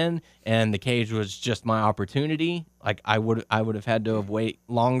within, and the cage was just my opportunity? Like I would have had to have wait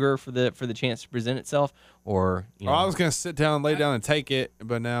longer for the chance to present itself, or I was gonna sit down, lay down, and take it,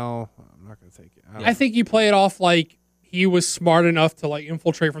 but now I'm not gonna take it. I think you play it off like he was smart enough to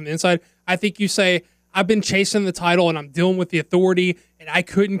infiltrate from the inside. I think you say, I've been chasing the title and I'm dealing with the Authority, and I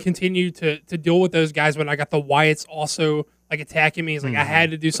couldn't continue to deal with those guys when I got the Wyatts also attacking me. It's like I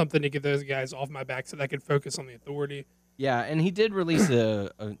had to do something to get those guys off my back so that I could focus on the Authority. Yeah, and he did release a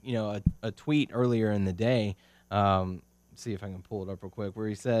tweet earlier in the day. See if I can pull it up real quick, where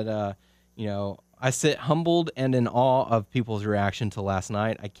he said, I sit humbled and in awe of people's reaction to last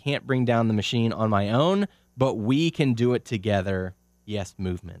night. I can't bring down the machine on my own, but we can do it together. Yes,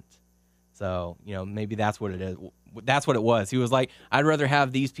 movement. So, maybe that's what it is. That's what it was. He was like, I'd rather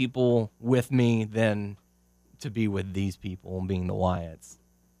have these people with me than to be with these people, being the Wyatts.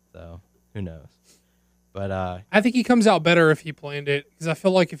 So, who knows? But I think he comes out better if he planned it, because I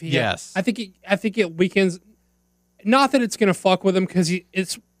feel like if he Yes. I think it weakens. Not that it's gonna fuck with him, because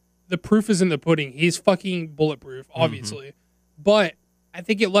it's the proof is in the pudding. He's fucking bulletproof, obviously, but I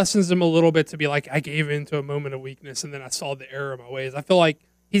think it lessens him a little bit to be like, I gave in to a moment of weakness and then I saw the error of my ways. I feel like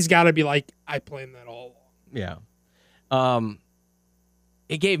he's got to be like, I planned that all along. yeah,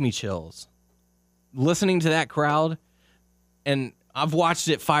 it gave me chills listening to that crowd, and I've watched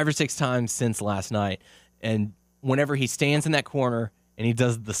it 5 or 6 times since last night. And whenever he stands in that corner and he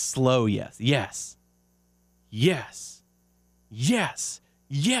does the slow yes,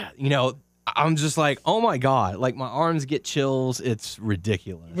 I'm just like, oh my God, like my arms get chills. It's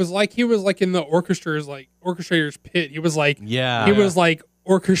ridiculous. It was like he was in the orchestrator's pit. He was like, Yeah. he was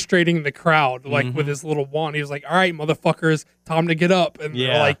orchestrating the crowd with his little wand. He was like, all right, motherfuckers, time to get up. And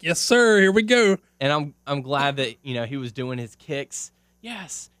they're like, yes, sir, here we go. And I'm glad that, he was doing his kicks.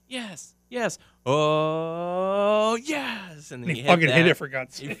 Yes. Oh, yes. And then He fucking hit it, for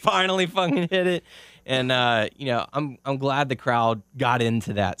God's He sake. finally fucking hit it. And I'm glad the crowd got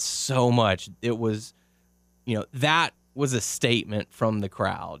into that so much. It was, that was a statement from the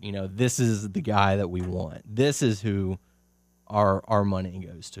crowd. This is the guy that we want. This is who our money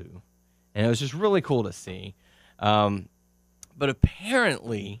goes to. And it was just really cool to see. But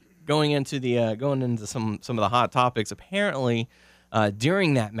apparently, going into some of the hot topics, apparently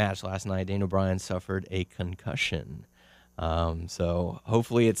during that match last night, Daniel Bryan suffered a concussion. So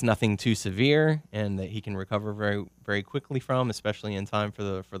hopefully it's nothing too severe and that he can recover very, very quickly from, especially in time for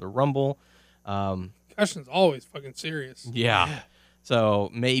the Rumble. Concussion's always fucking serious. Yeah. So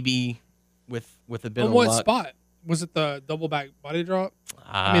maybe with a bit On of what luck. spot? Was it the double back body drop?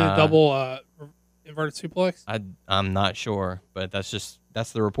 I mean, the double inverted suplex? I'm not sure, but that's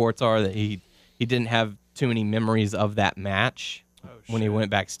the reports are that he didn't have too many memories of that match when he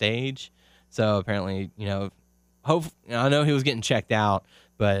went backstage. So apparently, I know he was getting checked out,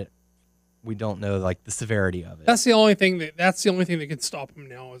 but we don't know like the severity of it. That's the only thing that can stop him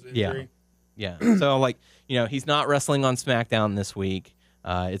now is injury. Yeah. So he's not wrestling on SmackDown this week.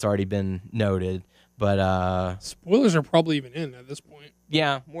 It's already been noted, but spoilers are probably even in at this point.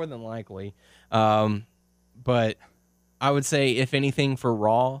 Yeah, more than likely. But I would say if anything for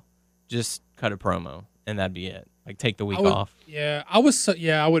Raw, just cut a promo and that'd be it. Like take the week off. Yeah, I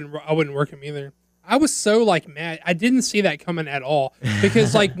wouldn't work him either. I was so mad. I didn't see that coming at all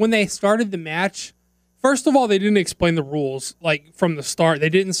because when they started the match, first of all, they didn't explain the rules from the start. They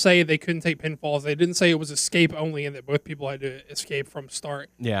didn't say they couldn't take pinfalls. They didn't say it was escape only and that both people had to escape from start.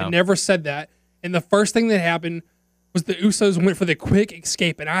 Yeah. They never said that. And the first thing that happened was the Usos went for the quick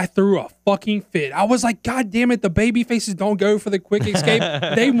escape, and I threw a fucking fit. I was like, God damn it, the baby faces don't go for the quick escape.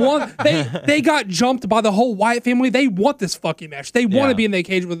 They got jumped by the whole Wyatt family. They want this fucking match. They want to be in the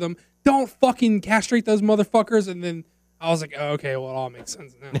cage with them. Don't fucking castrate those motherfuckers. And then I was like, oh, okay, well, it all makes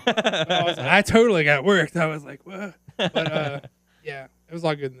sense now. I totally got worked. I was like, what? But yeah, it was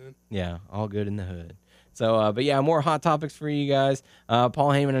all good then. Yeah, all good in the hood. So, but yeah, more hot topics for you guys. Paul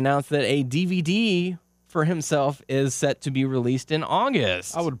Heyman announced that a DVD for himself is set to be released in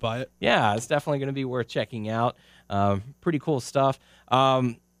August. I would buy it. Yeah, it's definitely going to be worth checking out. Pretty cool stuff.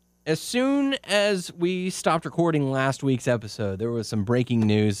 As soon as we stopped recording last week's episode, there was some breaking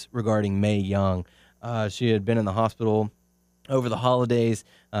news regarding Mae Young. She had been in the hospital over the holidays,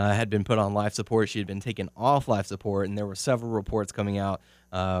 had been put on life support. She had been taken off life support, and there were several reports coming out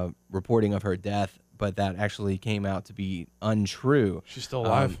reporting of her death, but that actually came out to be untrue. She's still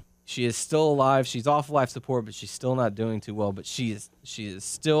alive. She is still alive. She's off life support, but she's still not doing too well. But she is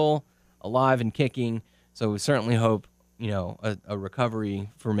still alive and kicking. So we certainly hope, a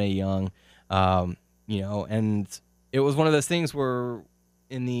recovery for Mae Young. And it was one of those things where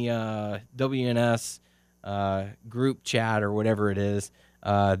in the WNS group chat or whatever it is,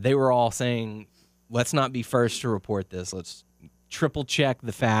 they were all saying, let's not be first to report this. Let's triple check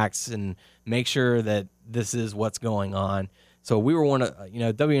the facts and make sure that this is what's going on. So we were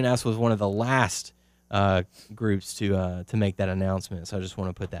WNS was one of the last groups to make that announcement. So I just want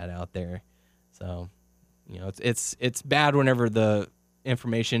to put that out there. So, it's bad whenever the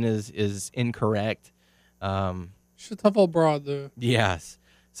information is incorrect. She's a tough old broad, though. Yes.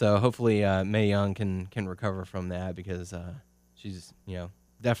 So hopefully Mae Young can recover from that because she's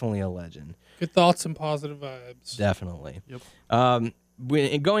definitely a legend. Good thoughts and positive vibes. Definitely. Yep.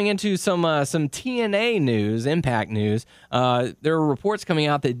 Going into some TNA news, Impact news, there are reports coming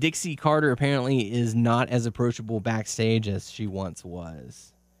out that Dixie Carter apparently is not as approachable backstage as she once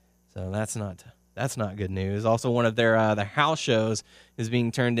was. So that's not good news. Also, one of their house shows is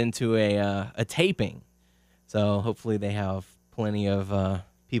being turned into a taping. So hopefully they have plenty of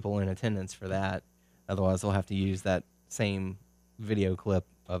people in attendance for that. Otherwise, they'll have to use that same video clip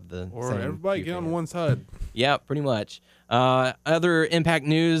of the or same everybody get on one side. Yeah, pretty much. Other Impact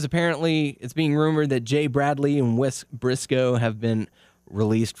news, apparently it's being rumored that Jay Bradley and Wes Briscoe have been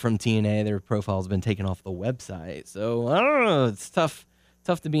released from TNA. Their profile's been taken off the website. So, I don't know. It's tough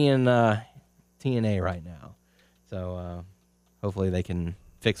to be in TNA right now. So, hopefully they can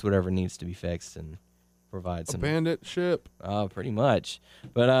fix whatever needs to be fixed and provide some... Bandit ship. Pretty much.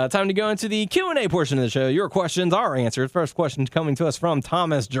 But time to go into the Q&A portion of the show. Your questions are answered. First question coming to us from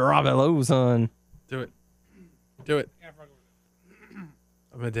Thomas Drabeloson. Do it.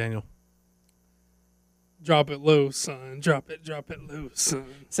 I'm at Daniel. Drop it low, son. Drop it low, son.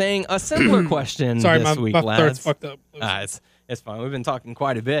 Saying a simpler question Sorry, this week, lads. my throat's fucked up. It's fine. We've been talking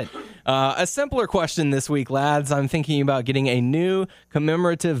quite a bit. A simpler question this week, lads. I'm thinking about getting a new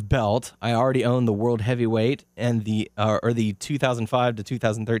commemorative belt. I already own the World Heavyweight and the 2005 to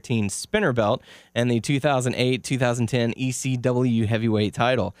 2013 Spinner belt and the 2008-2010 ECW Heavyweight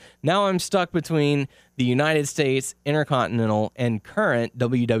title. Now I'm stuck between the United States Intercontinental and current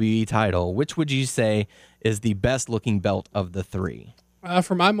WWE title. Which would you say is the best looking belt of the three?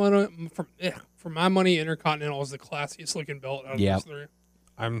 For my money, Intercontinental is the classiest looking belt out of those three.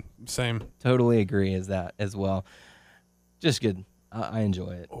 I'm same. Totally agree as that as well. Just good. I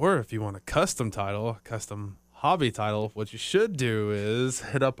enjoy it. Or if you want a custom hobby title, what you should do is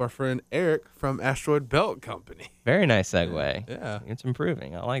hit up our friend Eric from Asteroid Belt Company. Very nice segue. Yeah. It's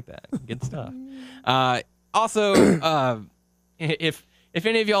improving. I like that. Good stuff. Also, if If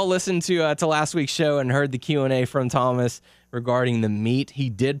any of y'all listened to last week's show and heard the Q&A from Thomas regarding the meat, he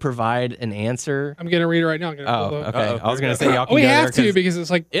did provide an answer. I'm going to read it right now. Okay. I was going to say y'all can we go have there to because it's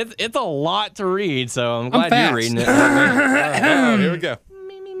like it's a lot to read, so I'm glad fast. you're reading it. Here we go.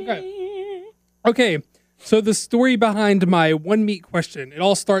 Okay, so the story behind my one meat question. It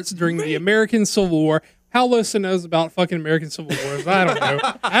all starts during the American Civil War. How Listen knows about fucking American Civil Wars? I don't know.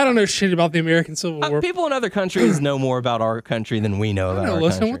 I don't know shit about the American Civil War. People in other countries know more about our country than we know about our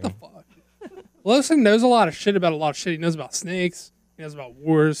Listen, country. what the fuck? Listen knows a lot of shit about a lot of shit. He knows about snakes. He knows about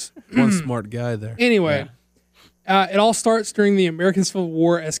wars. One smart guy there. Anyway, it all starts during the American Civil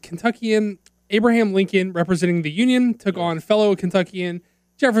War as Kentuckian Abraham Lincoln, representing the Union, took on fellow Kentuckian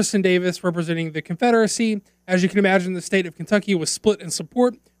Jefferson Davis, representing the Confederacy. As you can imagine, the state of Kentucky was split in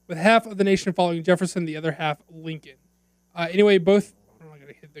support, with half of the nation following Jefferson, the other half Lincoln. Anyway, both... I'm not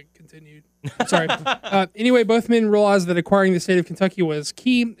going to hit the continued. Sorry. Anyway, both men realized that acquiring the state of Kentucky was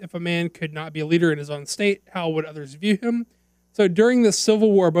key. If a man could not be a leader in his own state, how would others view him? So during the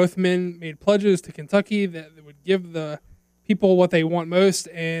Civil War, both men made pledges to Kentucky that they would give the people what they want most,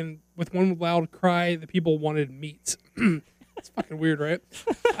 and with one loud cry, the people wanted meat. It's fucking weird, right?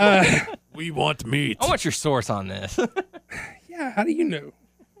 We want meat. I want your source on this. Yeah, how do you know?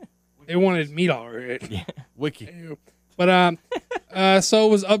 They wanted meat, all right. Yeah. Wiki. Ew. But so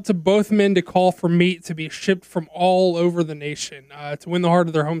it was up to both men to call for meat to be shipped from all over the nation to win the heart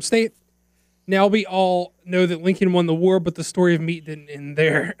of their home state. Now we all know that Lincoln won the war, but the story of meat didn't end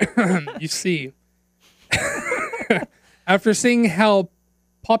there. You see. After seeing how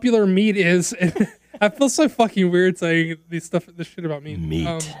popular meat is, I feel so fucking weird saying this shit about meat.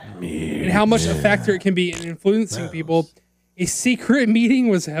 Meat. And how much a factor it can be in influencing people. A secret meeting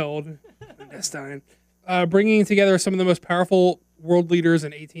was held clandestine, bringing together some of the most powerful world leaders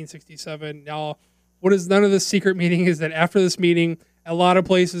in 1867. Now, what is none of this secret meeting is that after this meeting, a lot of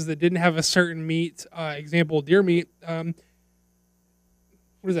places that didn't have a certain meat, example, deer meat. What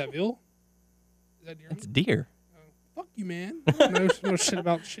is that, veal? Is that deer It's meat? deer. Fuck you, man. I don't know shit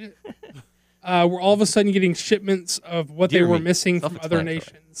about shit. We're all of a sudden getting shipments of what Deer they were meat. missing from other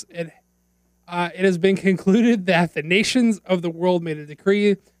Self-explanatory. nations. It has been concluded that the nations of the world made a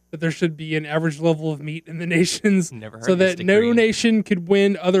decree that there should be an average level of meat in the nations Never heard so of this that no decree. nation could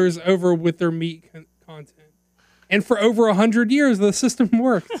win others over with their meat content. And for over 100 years, the system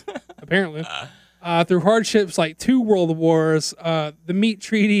worked, apparently. Through hardships like 2 world wars, the meat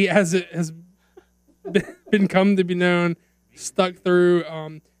treaty, as it has been come to be known, stuck through.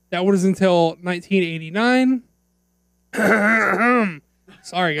 That was until 1989.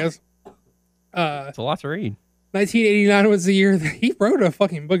 Sorry, guys. It's a lot to read. 1989 was the year that he wrote a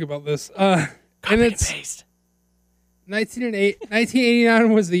fucking book about this. And it's Paste.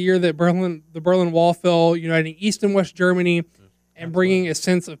 1989 was the year that the Berlin Wall fell, uniting East and West Germany and bringing a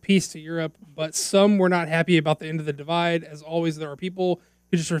sense of peace to Europe. But some were not happy about the end of the divide. As always, there are people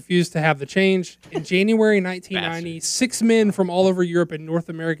who just refused to have the change. In January 1990, 6 men from all over Europe and North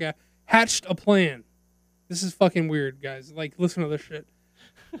America hatched a plan. This is fucking weird, guys. Like, listen to this shit.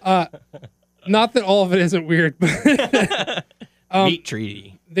 Not that all of it isn't weird, but Meat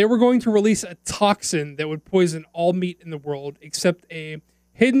treaty. they were going to release a toxin that would poison all meat in the world except a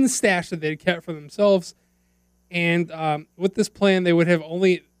hidden stash that they'd kept for themselves. And with this plan, they would have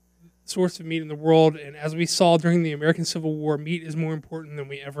only source of meat in the world. And as we saw during the American Civil War, meat is more important than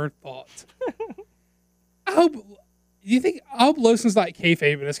we ever thought. I hope Lawson's like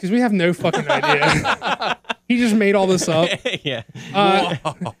kayfabing us because we have no fucking idea. He just made all this up. Yeah.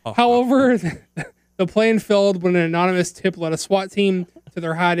 However, the plan failed when an anonymous tip led a SWAT team to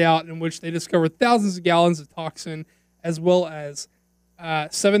their hideout, in which they discovered thousands of gallons of toxin, as well as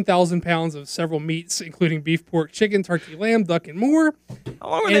 7,000 pounds of several meats, including beef, pork, chicken, turkey, lamb, duck, and more. How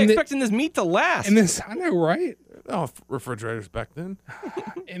long were And they the- expecting this meat to last? And this, I know, right? Oh, refrigerators back then.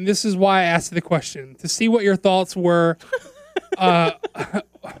 And this is why I asked the question, to see what your thoughts were on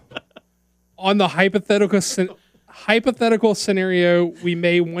the hypothetical scenario we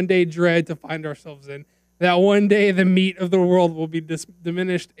may one day dread to find ourselves in. That one day the meat of the world will be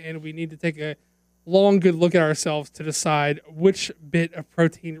diminished, and we need to take a long, good look at ourselves to decide which bit of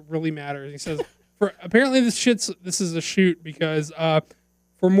protein really matters. He says, apparently this is a shoot because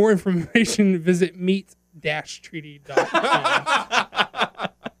for more information, visit meat-treaty.com.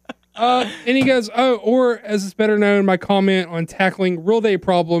 And he goes, or as it's better known, my comment on tackling real day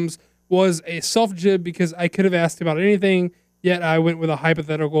problems was a self-jib because I could have asked about anything, yet I went with a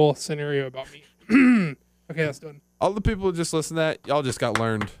hypothetical scenario about meat. Okay, that's done. All the people who just listen to that, y'all just got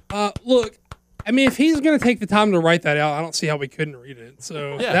learned. Look, I mean, if he's going to take the time to write that out, I don't see how we couldn't read it.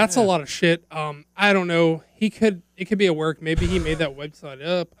 So that's a lot of shit. I don't know. It could be a work. Maybe he made that website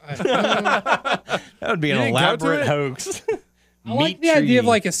up. I don't know. That would be an didn't go to elaborate it? hoax. I like the idea of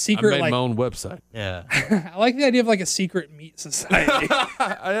like a I secret, made like my own website. Yeah. I like the idea of like a secret meat society.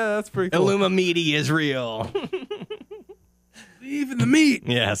 Yeah, that's pretty cool. Illuma Meaty is real. Even the meat.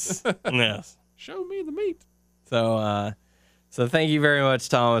 Yes. Yes. Show me the meat. So thank you very much,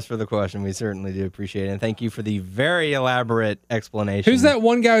 Thomas, for the question. We certainly do appreciate it. And thank you for the very elaborate explanation. Who's that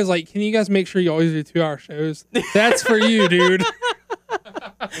one guy who's like, can you guys make sure you always do 2-hour shows? That's for you, dude.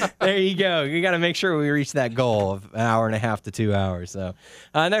 There you go. You got to make sure we reach that goal of 1.5 to 2 hours. So,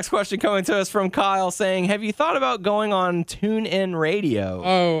 next question coming to us from Kyle saying, have you thought about going on TuneIn Radio?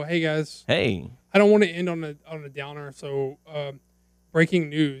 Oh, hey guys. Hey. I don't want to end on a downer. So, breaking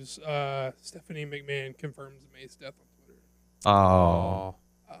news: Stephanie McMahon confirms May's death on Twitter. Oh.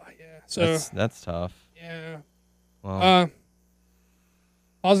 Yeah. So that's tough. yeah. Well,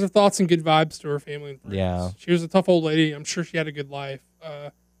 Positive thoughts and good vibes to her family and friends. Yeah. She was a tough old lady. I'm sure she had a good life.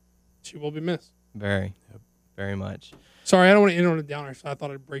 She will be missed. very much. Sorry, I don't want to end on a downer, so I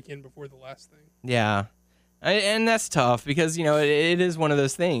thought I'd break in before the last thing. Yeah. And that's tough because, it is one of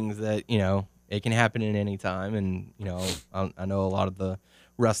those things that, it can happen at any time. And, I know a lot of the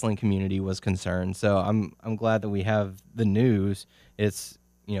wrestling community was concerned. So I'm glad that we have the news. It's,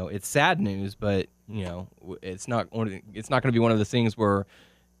 it's sad news, but, it's not going to be one of those things where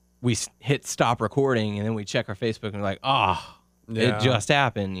we hit stop recording and then we check our Facebook and we're like, it just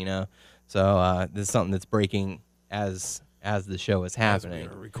happened, So this is something that's breaking as the show is happening. As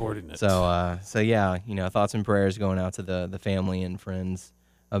we are recording it. So yeah, thoughts and prayers going out to the family and friends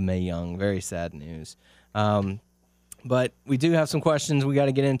of Mae Young. Very sad news. But we do have some questions we got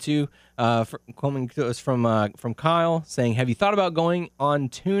to get into. Coming to us from Kyle saying, have you thought about going on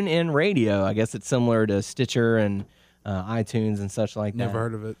TuneIn Radio? I guess it's similar to Stitcher and iTunes and such like that. Never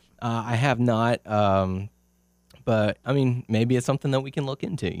heard of it. I have not. But I mean, maybe it's something that we can look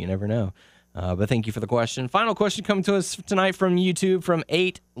into. You never know. But thank you for the question. Final question coming to us tonight from YouTube from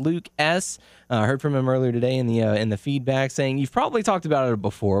 8 Luke S. I heard from him earlier today in the feedback saying you've probably talked about it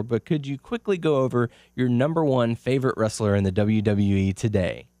before, but could you quickly go over your number one favorite wrestler in the WWE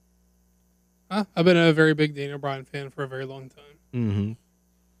today? I've been a very big Daniel Bryan fan for a very long time. Mm-hmm.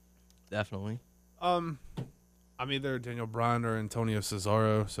 Definitely. I'm either Daniel Bryan or Antonio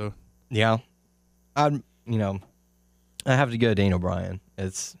Cesaro. So Yeah. I have to go Daniel Bryan.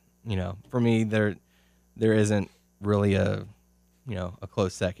 It's for me, there isn't really a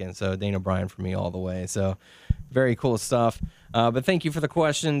close second. So Daniel Bryan for me all the way. So very cool stuff. But thank you for the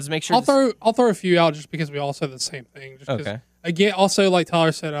questions. Make sure I'll throw a few out just because we all said the same thing. Just 'cause, Okay. Again, also like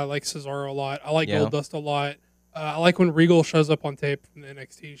Tyler said, I like Cesaro a lot. I like Yeah. Goldust a lot. I like when Regal shows up on tape from the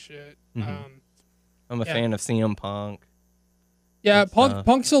NXT shit. I'm a fan of CM Punk. Yeah, It's,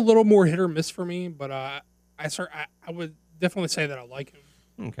 Punk's a little more hit or miss for me, but I would definitely say that I like him.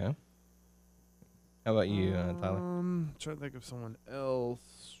 Okay. How about you, Tyler? Trying to think of someone else.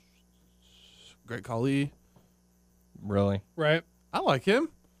 Great Khali. Really? Right? I like him.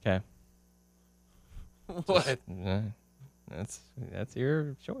 Okay. What? That's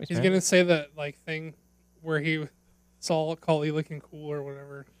your choice. He's man. gonna say that like thing where he saw Khali looking cool or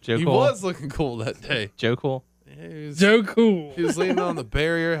whatever. Joe He Cool. was looking cool that day. Joe Cool. Yeah, he was, Joe Cool. he was leaning on the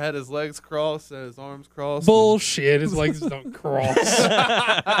barrier, had his legs crossed and his arms crossed. Bullshit. His legs don't cross.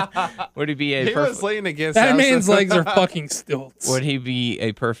 Would he be a He perfect? was leaning against That Allison. man's legs are fucking stilts. Would he be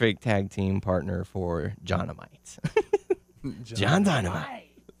a perfect tag team partner for Dynamite? John Dynamite.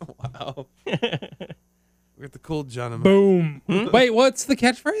 Wow. We got the cool John. Boom. Wait, what's the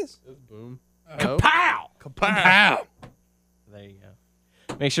catchphrase? Boom. Kapow! Pow. There you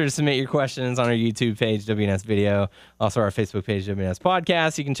go. Make sure to submit your questions on our YouTube page, WNS Video. Also, our Facebook page, WNS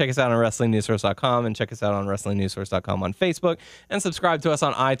Podcast. You can check us out on WrestlingNewsSource.com and check us out on WrestlingNewsSource.com on Facebook. And subscribe to us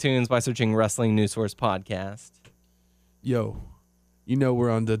on iTunes by searching Wrestling News Source Podcast. Yo, we're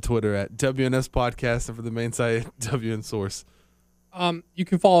on the Twitter at WNS Podcast and for the main site, WN Source. You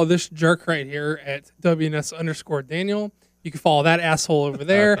can follow this jerk right here at WNS_Daniel. You can follow that asshole over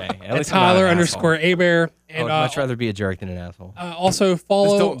there Okay, at at least I'm not an Tyler_Abear. I And would much rather be a jerk than an asshole. also follow.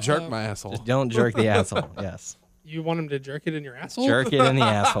 Just don't jerk my asshole. Just don't jerk the asshole. Yes. You want him to jerk it in your asshole? Jerk it in the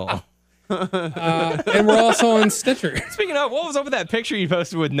asshole. And we're also on Stitcher. Speaking of, what was up with that picture you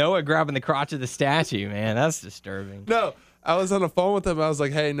posted with Noah grabbing the crotch of the statue, man? That's disturbing. No, I was on the phone with him. I was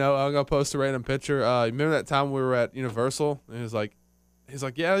like, hey, no, I'm going to post a random picture. Remember that time we were at Universal? And he's like,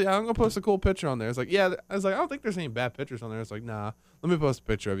 yeah, I'm going to post a cool picture on there. It's like, yeah. I was like, I don't think there's any bad pictures on there. It's like, nah, let me post a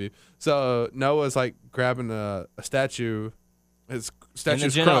picture of you. So Noah's like grabbing a statue, his In the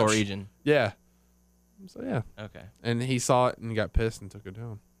statue's genital crotch. region. Yeah. So yeah, Okay. and he saw it and got pissed and took it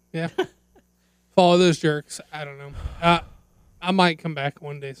down. Yeah. Follow those jerks. I don't know. I might come back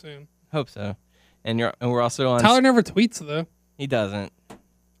one day soon. Hope so. And we're also on. Tyler never tweets though. He doesn't.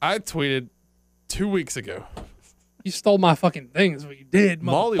 I tweeted 2 weeks ago. You stole my fucking thing. Is what you did.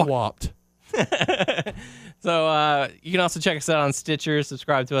 Molly motherfucker. whopped. So you can also check us out on Stitcher.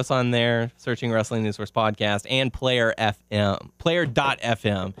 Subscribe to us on there, searching Wrestling News Source Podcast and Player.fm.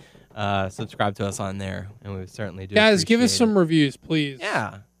 Subscribe to us on there, and we certainly do. Guys, give us appreciate some reviews, please. it.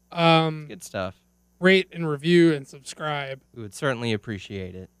 Yeah, good stuff. Rate and review and subscribe. We would certainly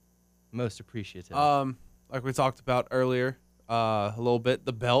appreciate it. Most appreciative. Like we talked about earlier, a little bit,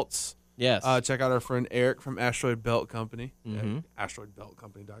 the belts. yes. Check out our friend Eric from Asteroid Belt Company. Mhm.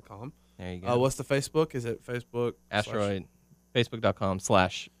 AsteroidBeltCompany.com. There you go. What's the Facebook? Is it Facebook? Asteroid.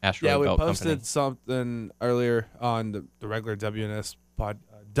 Facebook.com/Asteroid Yeah, we Belt posted Company. something earlier on the regular WNS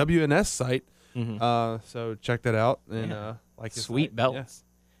site. So check that out and like his Sweet site. belts. Yeah.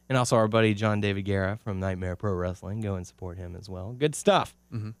 And also our buddy John David Guerra from Nightmare Pro Wrestling. Go and support him as well. Good stuff.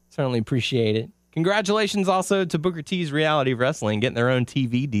 Certainly appreciate it. Congratulations also to Booker T's Reality of Wrestling getting their own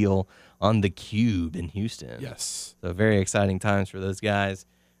TV deal on The Cube in Houston. Yes. So very exciting times for those guys.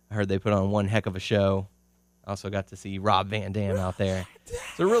 I heard they put on one heck of a show. Also got to see Rob Van Dam out there.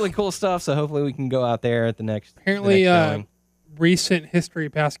 So really cool stuff. So hopefully we can go out there at the next Apparently, showing. recent history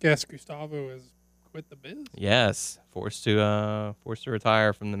past guest Gustavo has quit the biz. Yes, forced to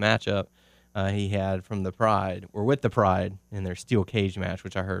retire from the matchup he had from the Pride, or with the Pride, in their steel cage match,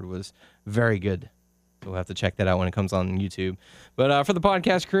 which I heard was very good. So we'll have to check that out when it comes on YouTube. But for the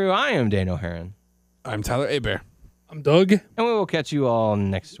podcast crew, I am Daniel Heron, I'm Tyler Abear. I'm Doug. and we will catch you all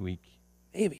next week.